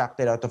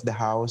extracted out of the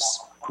house?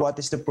 What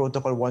is the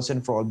protocol once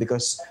and for all?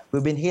 Because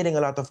we've been hearing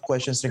a lot of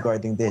questions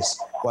regarding this.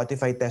 What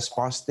if I test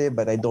positive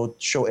but I don't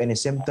show any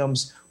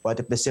symptoms? What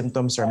if the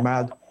symptoms are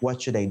mild?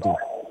 What should I do?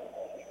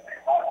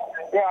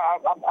 Yeah,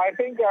 I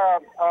think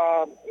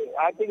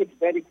it's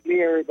very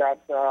clear that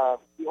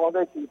in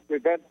order to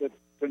prevent the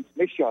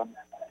transmission,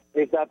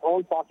 is that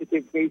all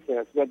positive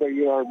cases, whether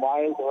you are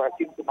mild or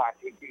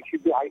asymptomatic, you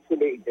should be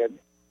isolated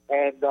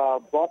and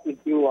brought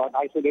into an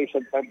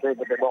isolation center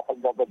with the local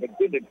government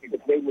unit because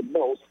they would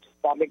know,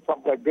 coming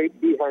from the Great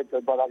Bihar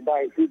or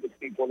Barangay, who the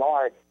people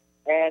are.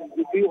 And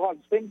if you have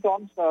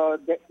symptoms,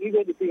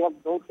 even if you have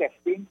no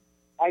testing,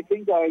 I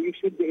think you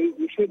should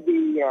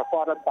be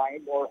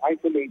quarantined or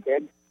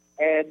isolated.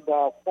 And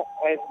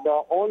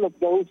all of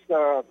those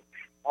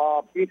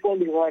people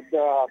who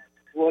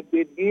had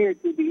been near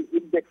to the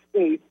index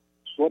case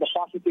or the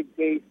positive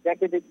case,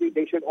 definitely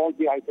they should all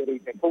be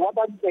isolated. So what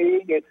I'm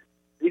saying is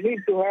we need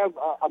to have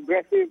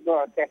aggressive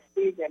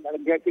testing and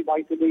aggressive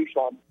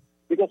isolation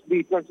because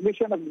the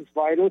transmission of this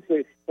virus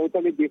is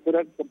totally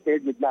different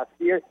compared with last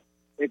year.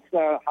 It's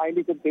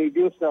highly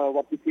contagious,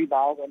 what we see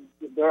now, and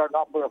there are a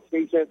number of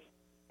cases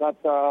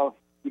that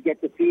we get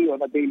to see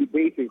on a daily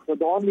basis. So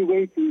the only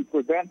way to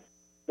prevent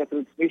the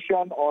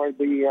transmission or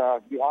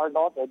the R0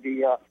 or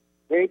the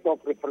rate of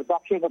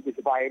reproduction of this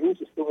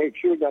virus is to make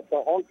sure that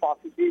all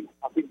positive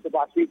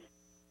asymptomatics,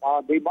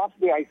 they must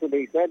be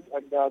isolated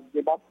and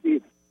they must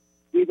be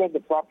given the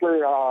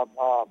proper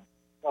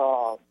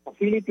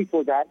facility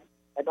for that.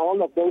 And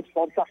all of those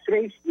contact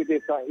traced with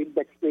this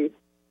index case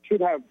should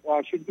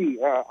be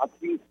at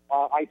least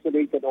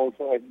isolated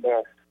also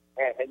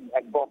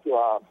and brought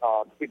to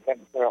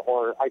treatment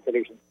or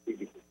isolation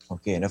facility.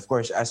 Okay, and of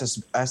course,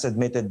 as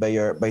admitted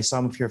by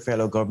some of your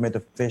fellow government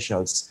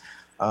officials,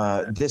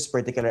 this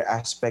particular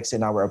aspects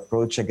in our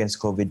approach against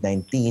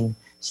COVID-19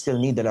 still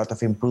need a lot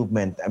of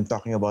improvement. I'm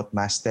talking about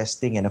mass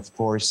testing and, of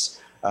course,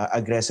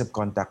 aggressive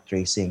contact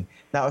tracing.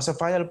 Now, as a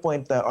final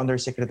point,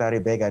 Undersecretary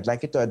Vega, I'd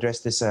like you to address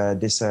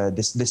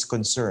this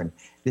concern,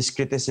 this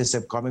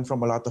criticism coming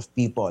from a lot of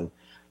people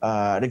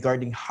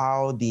regarding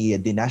how the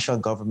national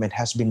government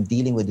has been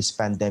dealing with this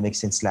pandemic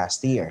since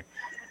last year.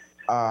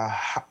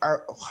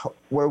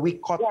 Were we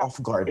caught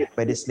off guard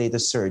by this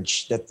latest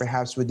surge that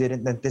perhaps we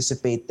didn't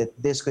anticipate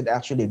that this could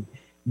actually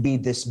be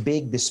this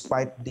big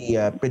despite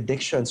the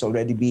predictions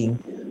already being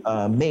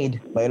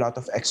made by a lot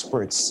of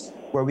experts?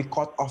 Were we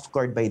caught off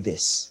guard by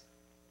this?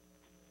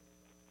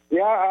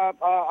 Yeah,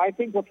 I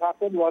think what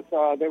happened was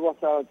there was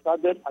a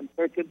sudden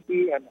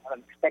uncertainty and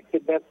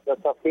unexpectedness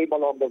that came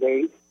along the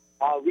way.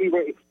 We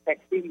were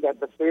expecting that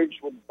the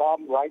surge would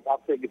come right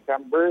after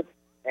December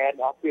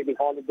and after the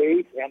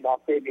holidays and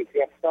after the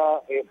fiesta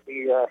if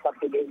the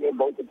Santo Niño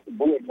both in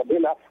Cebu and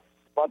Manila.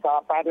 But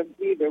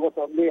apparently there was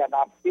only an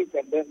uptick,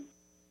 and then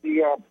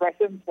the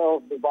presence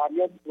of the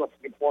variant was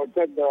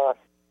reported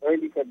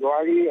early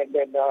February, and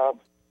then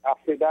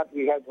after that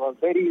we had a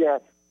very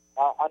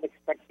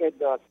unexpected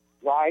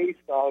rise,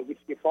 which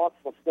we thought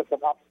was just an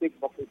uptick,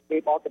 but it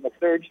came out in a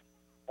surge.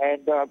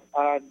 And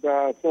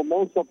so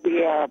most of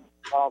the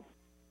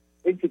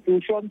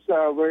institutions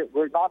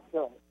were not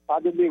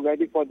suddenly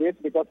ready for this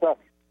because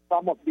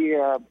some of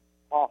the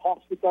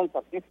hospitals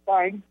at this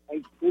time,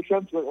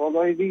 institutions were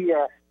already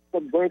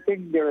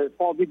converting their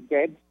COVID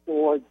beds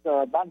towards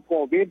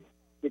non-COVID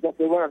because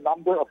there were a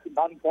number of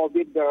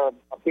non-COVID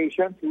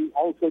patients who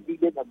also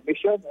needed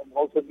admission and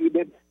also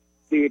needed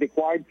the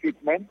required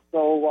treatment.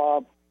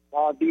 So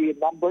the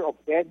number of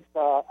beds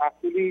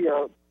actually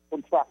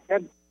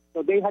contracted.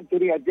 So they had to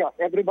readjust.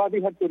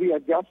 Everybody had to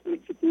readjust to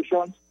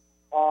institutions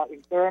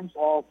in terms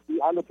of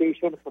the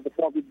allocation for the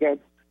COVID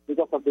beds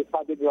because of the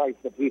sudden rise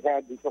that we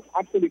had. It was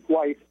actually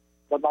twice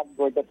the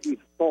number that we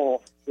saw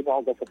in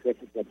August of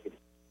 2020.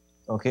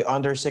 Okay,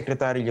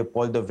 Undersecretary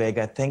Leopoldo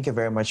Vega, thank you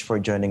very much for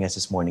joining us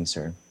this morning,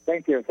 sir.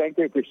 Thank you,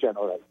 Christian.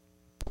 All right.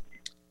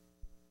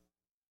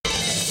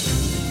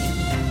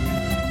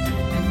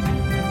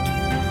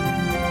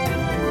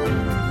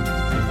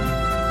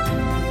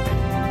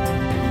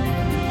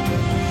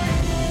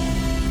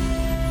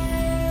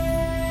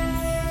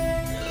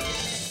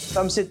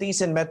 Some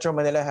cities in Metro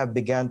Manila have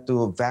begun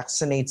to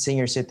vaccinate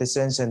senior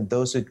citizens and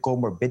those with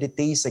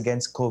comorbidities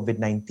against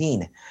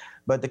COVID-19.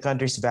 But the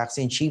country's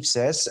vaccine chief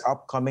says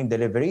upcoming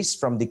deliveries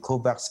from the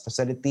COVAX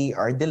facility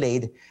are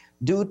delayed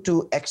due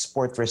to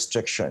export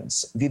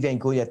restrictions. Vivian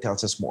Guya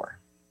tells us more.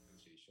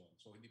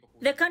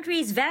 The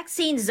country's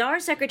vaccine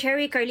czar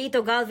Secretary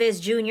Carlito Galvez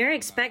Jr.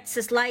 expects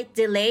a slight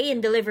delay in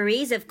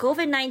deliveries of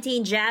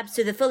COVID-19 jabs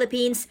to the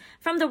Philippines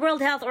from the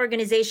World Health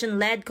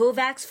Organization-led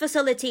COVAX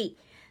facility.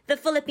 The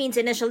Philippines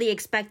initially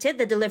expected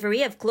the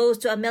delivery of close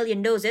to 1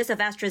 million doses of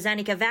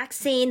AstraZeneca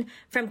vaccine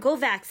from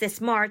COVAX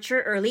this March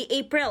or early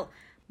April.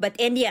 But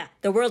India,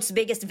 the world's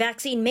biggest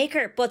vaccine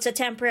maker, puts a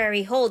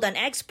temporary hold on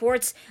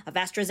exports of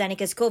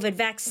AstraZeneca's COVID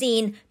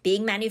vaccine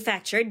being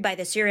manufactured by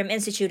the Serum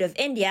Institute of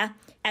India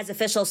as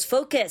officials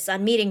focus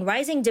on meeting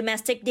rising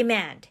domestic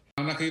demand.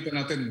 Nakita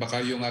natin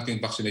baka yung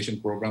ating vaccination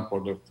program for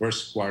the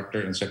first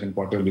quarter and second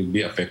quarter will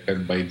be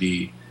affected by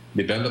the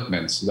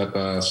developments that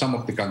some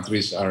of the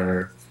countries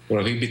are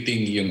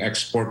prohibiting yung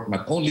export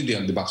not only the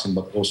vaccine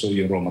but also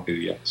yung raw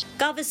materials.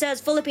 Galvez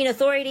says Philippine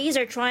authorities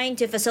are trying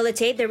to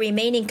facilitate the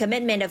remaining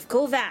commitment of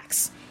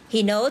COVAX.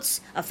 He notes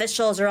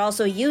officials are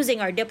also using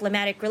our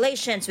diplomatic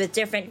relations with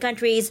different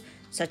countries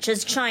such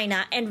as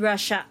China and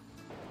Russia.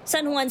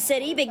 San Juan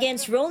City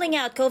begins rolling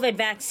out COVID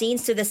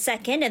vaccines to the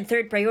second and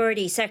third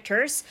priority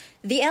sectors,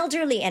 the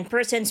elderly and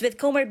persons with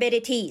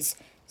comorbidities.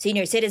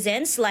 Senior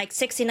citizens like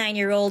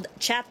 69-year-old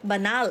Chat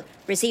Banal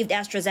received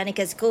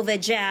AstraZeneca's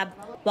COVID jab,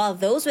 while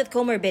those with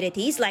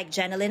comorbidities like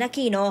Janeline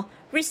Aquino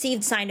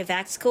received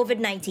Sinovac's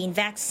COVID-19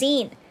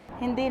 vaccine.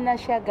 Hindi na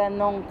siya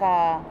ganong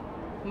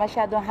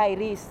masyadong high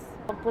risk.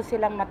 Huwag po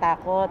silang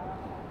matakot.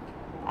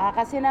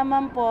 Kasi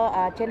naman po,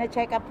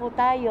 chine-check up po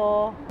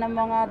tayo ng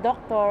mga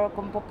doktor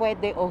kung po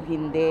pwede o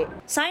hindi.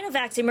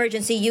 Sinovac's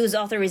emergency use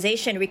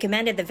authorization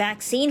recommended the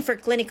vaccine for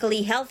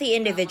clinically healthy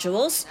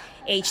individuals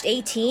aged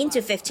 18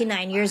 to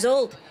 59 years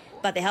old.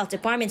 But the health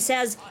department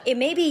says it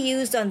may be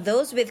used on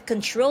those with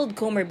controlled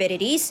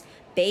comorbidities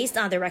based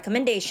on the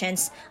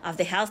recommendations of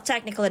the Health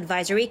Technical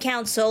Advisory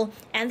Council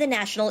and the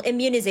National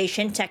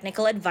Immunization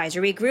Technical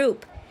Advisory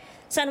Group.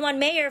 San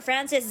Juan Mayor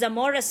Francis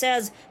Zamora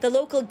says the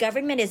local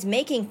government is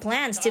making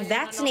plans to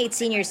vaccinate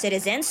senior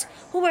citizens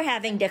who are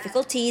having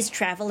difficulties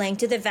traveling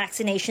to the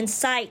vaccination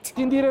site.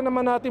 Hindi rin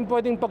naman natin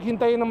pwedeng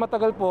paghintayin ng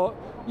matagal po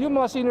yung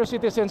mga senior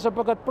citizens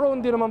sapagkat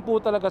prone din naman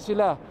po talaga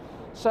sila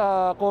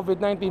sa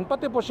COVID-19,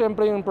 pati po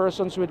syempre yung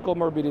persons with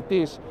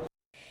comorbidities.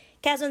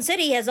 Quezon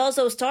City has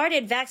also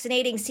started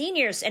vaccinating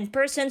seniors and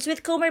persons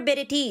with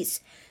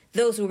comorbidities.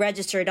 Those who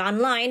registered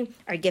online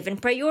are given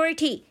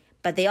priority,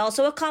 but they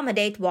also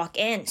accommodate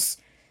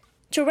walk-ins.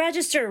 To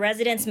register,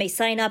 residents may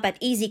sign up at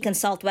Easy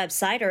Consult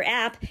website or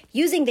app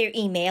using their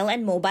email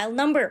and mobile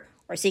number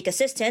or seek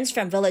assistance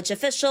from village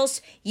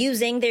officials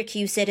using their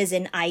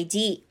Q-Citizen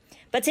ID.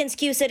 But since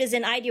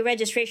Q-Citizen ID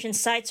registration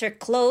sites are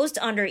closed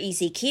under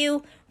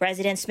EasyQ,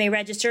 residents may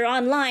register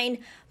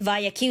online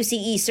via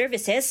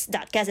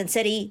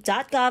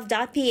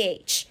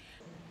qceservices.quezoncity.gov.ph.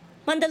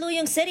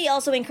 Mandaluyong City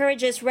also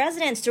encourages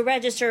residents to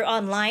register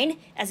online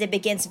as it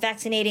begins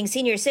vaccinating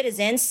senior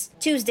citizens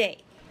Tuesday.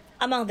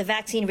 Among the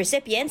vaccine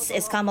recipients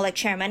is Comelec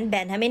Chairman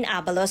Benjamin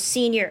Abalos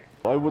Sr.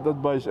 I would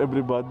advise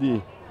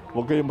everybody,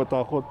 huwag kayong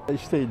matakot. I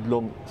stayed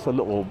long sa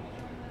loob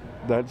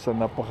dahil sa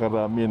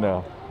napakarami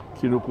na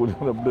kinukulang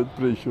na blood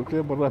pressure, kaya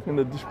marami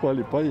na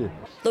disqualify eh.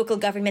 Local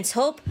governments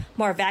hope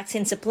more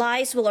vaccine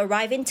supplies will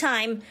arrive in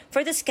time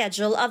for the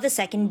schedule of the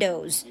second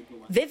dose.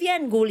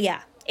 Vivian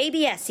Gulia,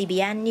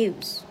 ABS-CBN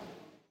News.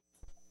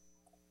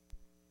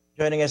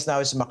 Joining us now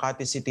is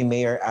Makati City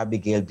Mayor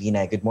Abigail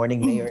Binay. Good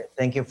morning, Mayor.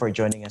 Thank you for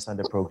joining us on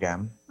the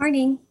program.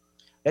 Morning.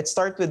 Let's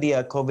start with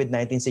the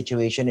COVID-19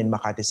 situation in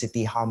Makati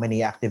City. How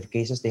many active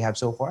cases they have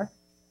so far?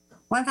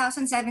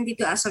 1,072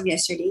 as of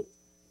yesterday.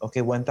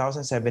 Okay,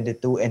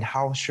 1,072. And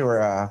how's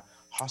your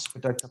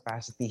hospital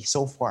capacity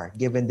so far,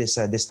 given this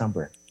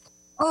number?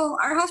 Oh,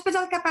 our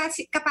hospital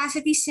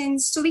capacity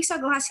since 2 weeks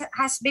ago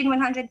has been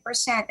 100%,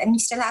 and we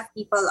still have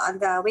people on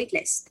the wait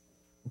list.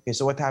 Okay,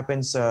 so what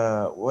happens?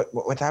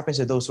 What happens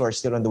to those who are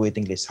still on the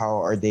waiting list? How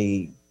are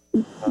they?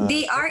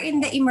 They are in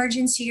the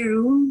emergency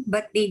room,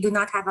 but they do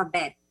not have a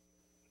bed.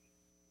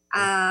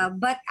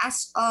 But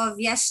as of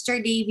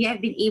yesterday, we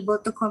have been able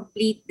to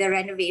complete the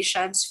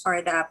renovations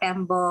for the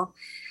Pembo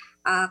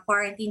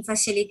quarantine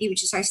facility,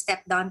 which is our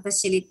step-down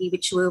facility,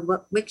 which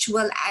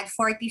will add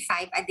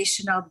 45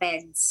 additional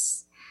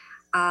beds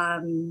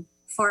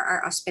for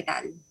our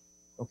hospital.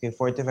 Okay,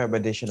 45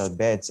 additional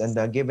beds. And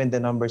given the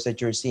numbers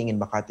that you're seeing in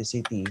Makati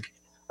City,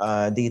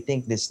 do you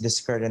think this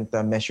current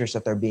measures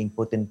that are being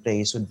put in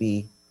place would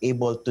be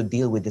able to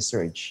deal with the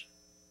surge?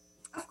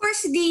 Of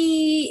course,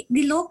 the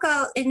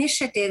local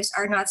initiatives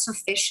are not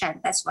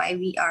sufficient. That's why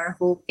we are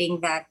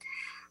hoping that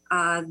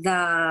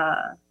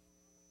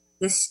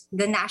the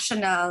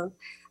national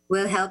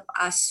will help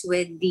us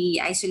with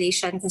the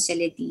isolation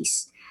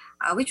facilities,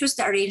 which was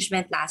the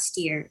arrangement last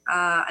year.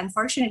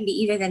 Unfortunately,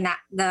 even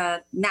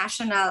the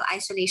national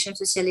isolation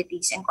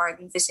facilities and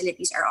quarantine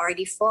facilities are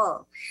already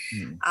full.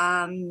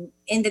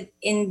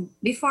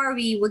 Before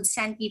we would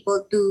send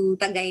people to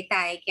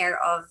Tagaytay, care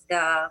of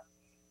the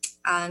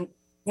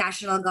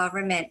national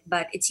government,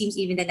 but it seems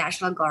even the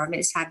national government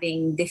is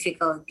having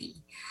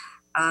difficulty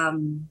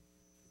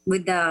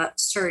with the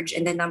surge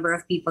in the number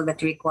of people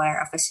that require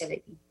a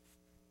facility.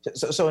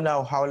 So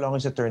now, how long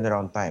is the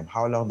turnaround time?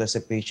 How long does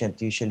a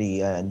patient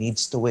usually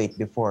needs to wait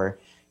before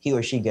he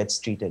or she gets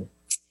treated?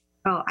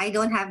 Oh, I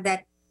don't have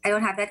that. I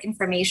don't have that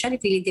information.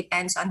 It really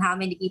depends on how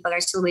many people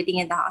are still waiting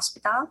in the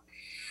hospital.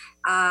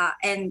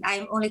 And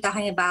I'm only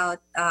talking about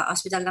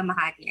Hospital ng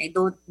Makati. I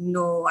don't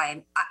know.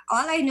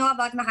 All I know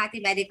about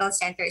Makati Medical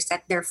Center is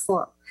that they're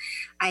full.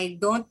 I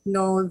don't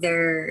know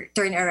their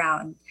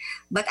turnaround.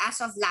 But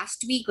as of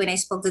last week, when I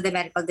spoke to the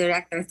medical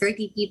director,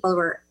 30 people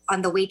were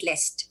on the wait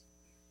list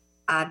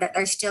that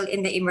are still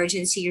in the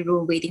emergency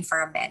room waiting for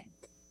a bed.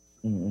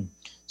 Mm-hmm.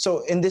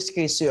 So in this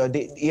case,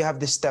 you have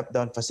this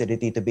step-down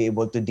facility to be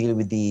able to deal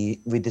with the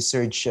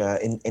surge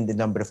in the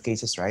number of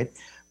cases, right?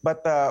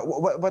 But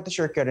what is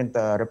your current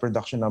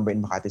reproduction number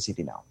in Makati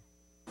City now?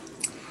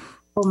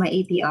 Oh, my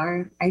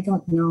APR? I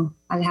don't know.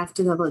 I'll have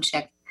to double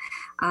check.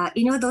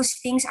 Those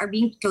things are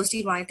being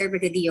closely monitored by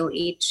the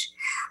DOH.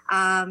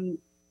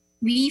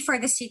 We, for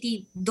the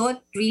city,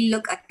 don't really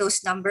look at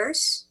those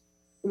numbers.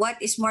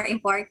 What is more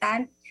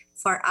important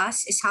for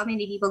us is how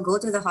many people go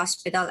to the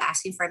hospital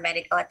asking for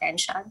medical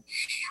attention.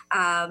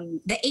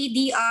 The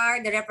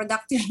ADR,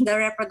 the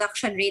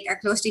reproduction rate are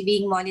closely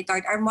being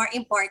monitored, are more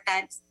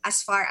important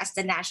as far as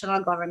the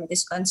national government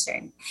is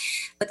concerned.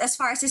 But as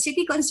far as the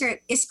city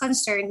is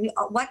concerned,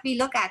 what we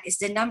look at is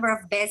the number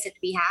of beds that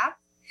we have,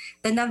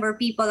 the number of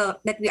people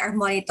that we are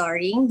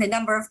monitoring, the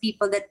number of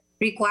people that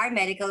require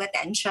medical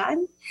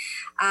attention,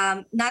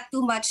 not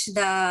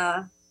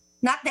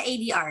the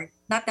ADR,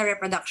 not the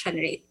reproduction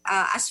rate.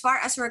 As far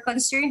as we're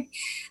concerned,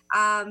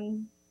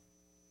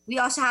 we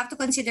also have to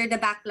consider the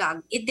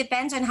backlog. It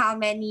depends on how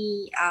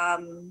many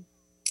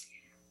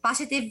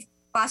positive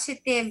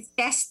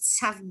tests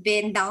have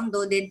been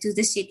downloaded to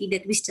the city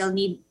that we still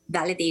need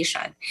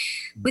validation.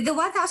 With the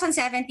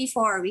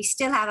 1,074, we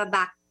still have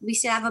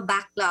a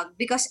backlog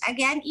because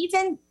again,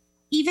 even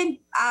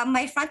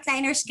my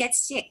frontliners get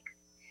sick.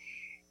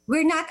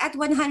 We're not at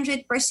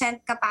 100%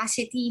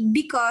 capacity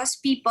because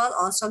people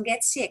also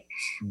get sick.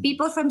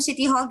 People from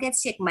City Hall get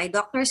sick. My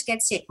doctors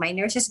get sick. My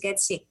nurses get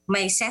sick.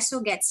 My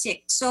CESO gets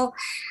sick. So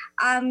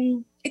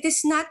it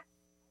is not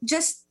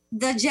just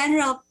the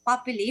general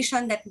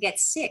population that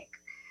gets sick.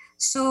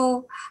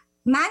 So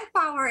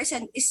manpower is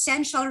an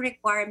essential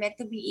requirement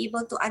to be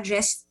able to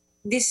address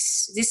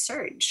this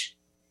surge.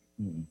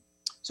 Mm-hmm.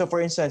 So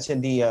for instance,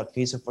 in the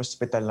case of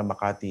Hospital ng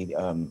Makati,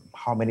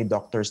 how many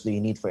doctors do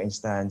you need, for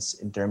instance,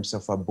 in terms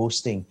of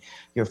boosting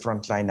your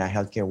frontline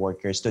healthcare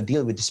workers to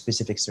deal with the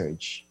specific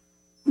surge?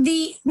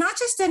 Not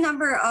just the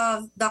number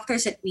of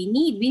doctors that we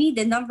need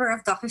the number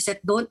of doctors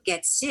that don't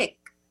get sick.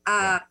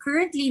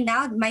 Currently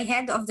now, my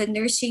head of the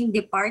nursing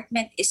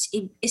department is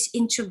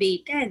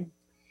intubated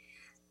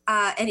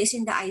and is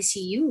in the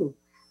ICU.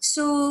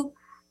 So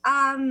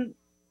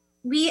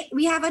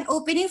we have an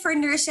opening for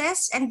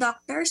nurses and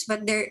doctors,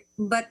 but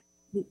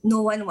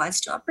no one wants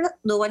to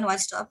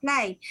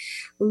apply.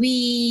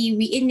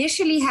 We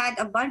initially had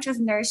a bunch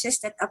of nurses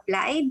that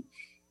applied,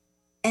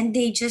 and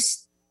they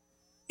just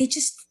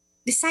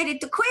decided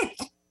to quit.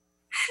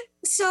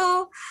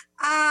 So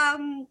a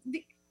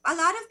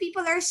lot of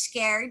people are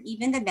scared,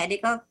 even the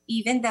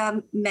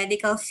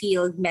medical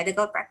field,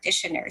 medical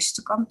practitioners,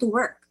 to come to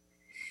work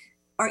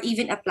or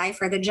even apply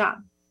for the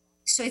job.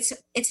 So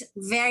it's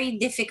very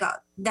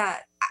difficult.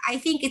 I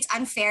think it's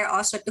unfair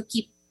also to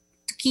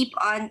keep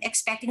on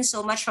expecting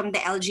so much from the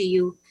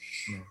LGU,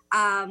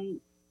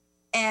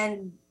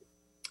 and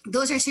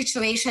those are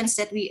situations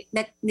that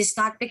is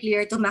not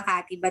peculiar to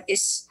Makati, but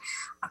is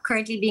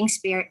currently being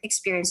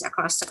experienced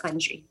across the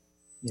country.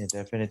 Yeah,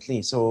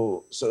 definitely.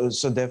 So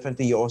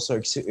definitely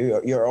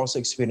you're also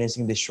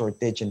experiencing the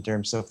shortage in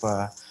terms of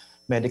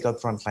medical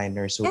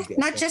frontliners.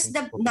 Not just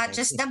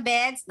the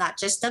beds, not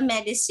just the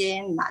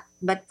medicine,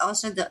 but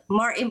also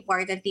more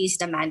importantly is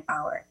the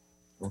manpower.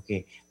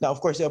 Okay. Now,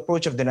 of course, the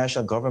approach of the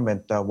national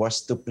government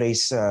was to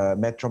place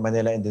Metro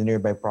Manila and the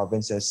nearby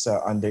provinces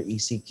under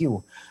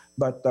ECQ.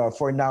 But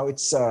for now,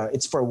 it's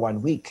for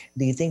 1 week.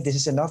 Do you think this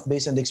is enough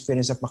based on the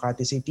experience of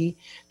Makati City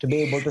to be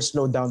able to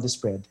slow down the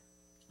spread?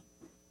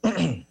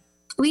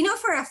 We know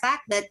for a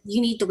fact that you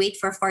need to wait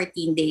for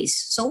 14 days.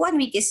 So 1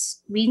 week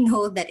we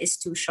know that is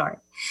too short.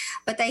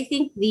 But I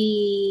think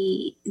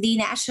the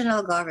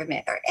national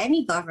government or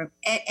any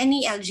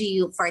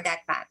LGU for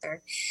that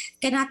matter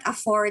cannot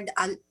afford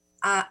a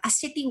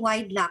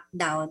citywide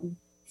lockdown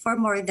for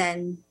more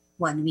than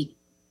 1 week.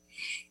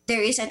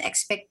 There is an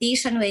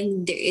expectation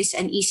when there is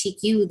an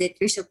ECQ that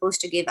you're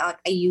supposed to give out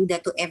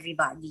ayuda to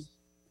everybody.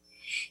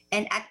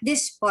 And at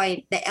this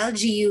point, the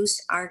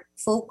LGUs are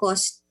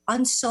focused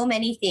on so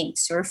many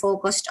things. We're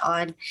focused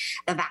on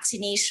the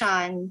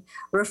vaccination.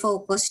 We're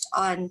focused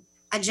on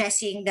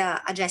addressing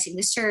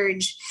the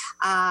surge.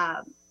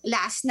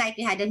 Last night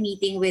we had a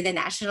meeting with the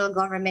national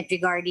government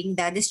regarding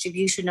the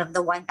distribution of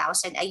the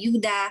 1,000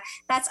 ayuda.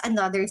 That's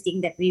another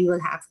thing that we will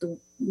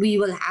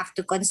have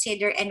to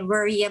consider and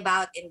worry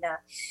about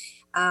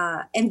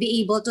and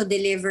be able to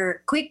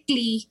deliver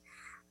quickly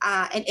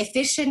and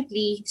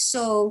efficiently.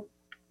 So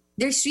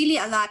there's really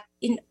a lot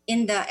in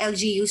the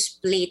LGU's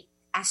plate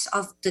as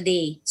of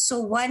today. So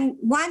one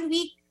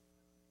week,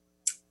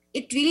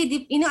 it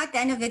really, at the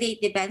end of the day,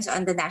 it depends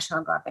on the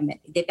national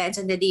government. It depends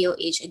on the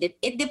DOH.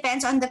 It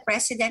depends on the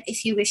president if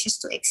he wishes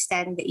to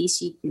extend the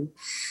ECQ.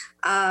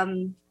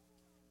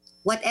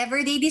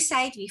 Whatever they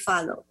decide, we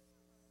follow.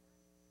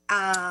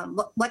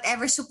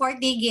 Whatever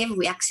support they give,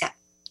 we accept.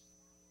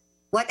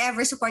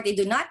 Whatever support they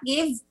do not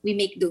give, we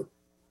make do.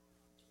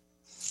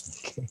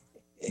 Okay.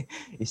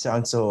 You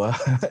sound so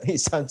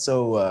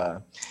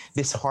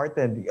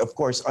disheartened. Of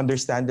course,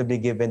 understandably,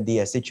 given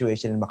the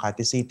situation in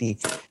Makati City.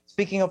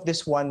 Speaking of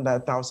this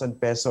 1,000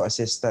 peso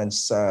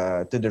assistance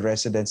to the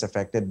residents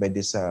affected by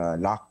this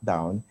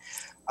lockdown,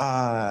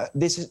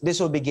 this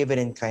will be given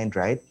in kind,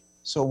 right?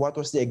 So, what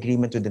was the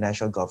agreement with the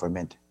national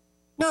government?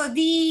 No,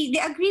 the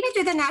agreement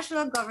with the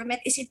national government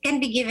is it can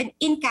be given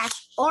in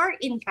cash or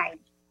in kind.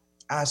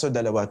 So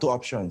dalawa, two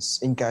options,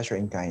 in cash or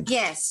in kind.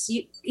 Yes,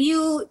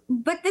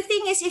 but the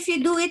thing is, if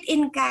you do it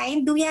in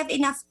kind, do we have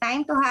enough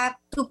time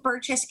to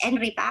purchase and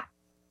repack?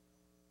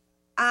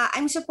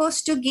 I'm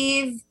supposed to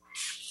give,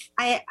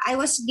 I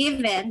was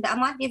given, the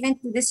amount given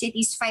to the city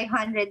is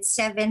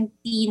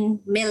 517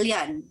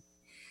 million.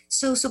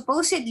 So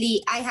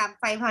supposedly, I have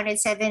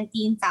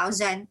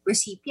 517,000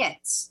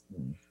 recipients.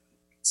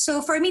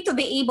 So for me to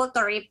be able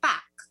to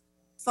repack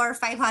for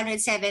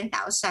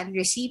 507,000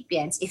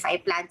 recipients, if I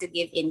plan to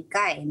give in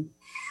kind,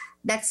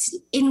 that's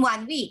in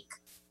 1 week.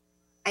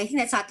 I think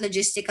that's not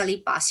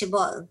logistically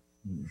possible.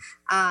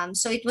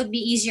 So it would be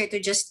easier to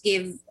just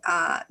give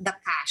the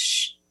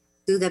cash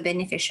to the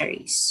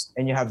beneficiaries.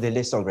 And you have the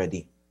list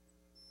already?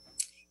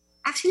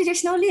 Actually,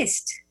 there's no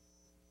list.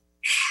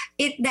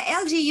 The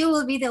LGU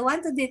will be the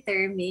one to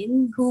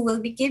determine who will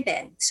be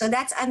given. So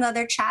that's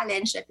another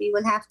challenge that we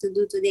will have to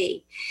do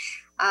today.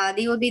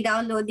 They will be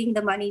downloading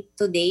the money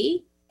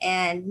today,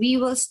 and we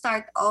will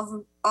start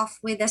off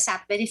with the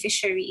SAP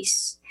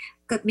beneficiaries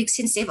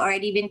since they've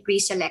already been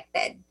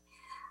pre-selected.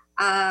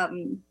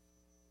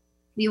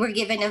 We were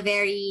given a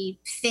very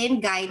thin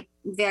guide,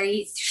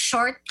 very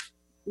short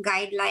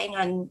guideline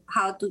on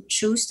how to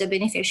choose the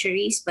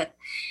beneficiaries. But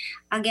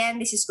again,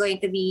 this is going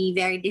to be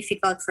very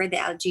difficult for the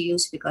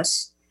LGUs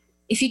because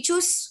if you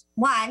choose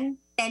one,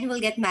 10 will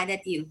get mad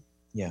at you.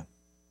 Yeah.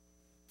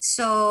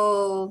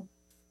 So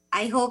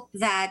I hope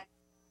that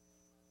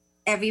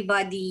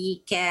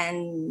everybody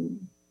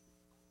can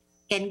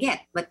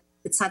get, but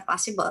it's not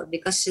possible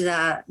because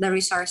the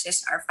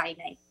resources are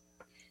finite.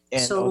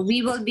 And so also,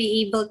 we will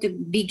be able to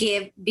be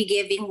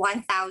giving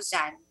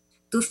 1,000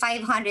 to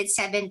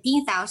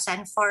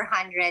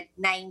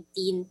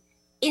 517,419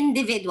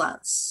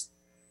 individuals.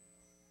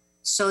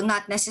 So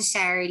not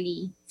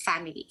necessarily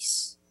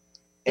families,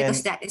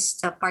 because that is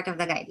the part of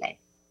the guideline.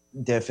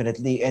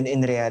 Definitely. And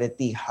in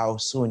reality, how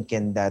soon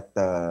can that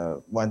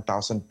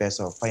 1,000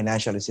 peso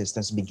financial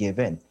assistance be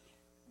given?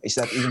 Is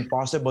that even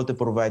possible to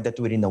provide that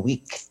within a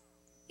week?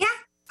 Yeah.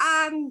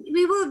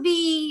 We will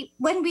be,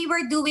 when we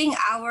were doing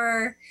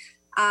our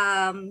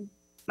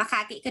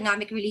Makati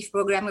Economic Relief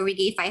Program where we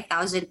gave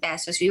 5,000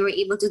 pesos, we were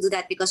able to do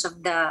that because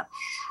of the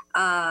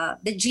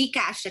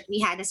GCash that we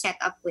had a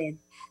setup with.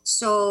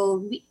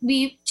 So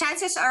we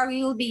chances are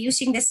we will be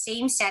using the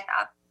same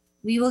setup.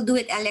 We will do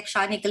it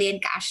electronically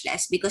and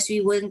cashless because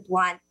we wouldn't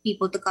want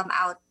people to come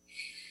out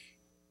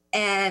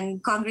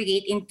and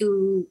congregate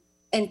into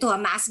a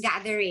mass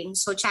gathering.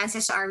 So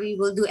chances are we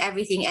will do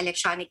everything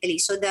electronically.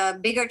 So the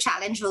bigger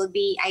challenge will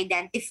be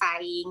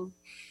identifying.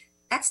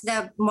 That's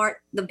the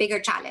bigger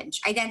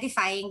challenge,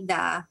 identifying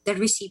the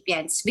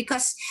recipients,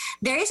 because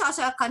there is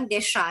also a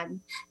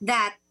condition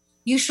that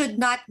you should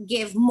not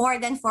give more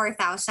than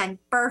 4,000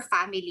 per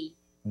family.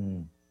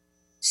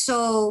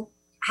 So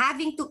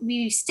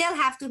we still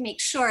have to make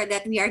sure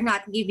that we are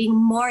not giving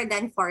more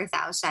than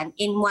 4,000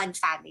 in one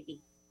family.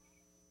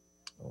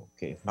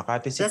 Okay.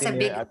 Makati City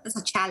Mayor, that's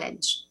a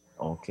challenge.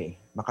 Okay.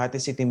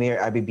 Makati City Mayor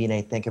Abby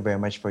Binay, thank you very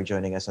much for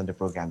joining us on the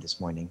program this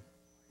morning.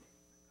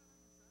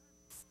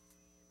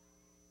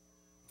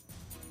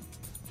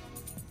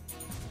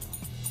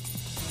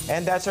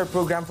 And that's our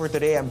program for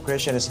today. I'm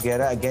Christian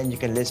Esguerra. Again, you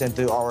can listen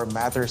to our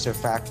Matters of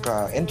Fact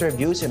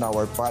interviews in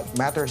our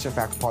Matters of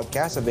Fact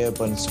podcast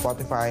available on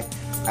Spotify,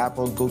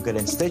 Apple, Google,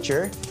 and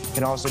Stitcher. You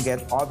can also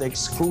get all the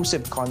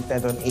exclusive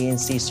content on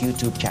ANC's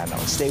YouTube channel.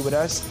 Stay with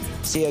us.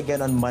 See you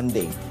again on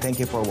Monday. Thank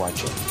you for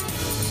watching.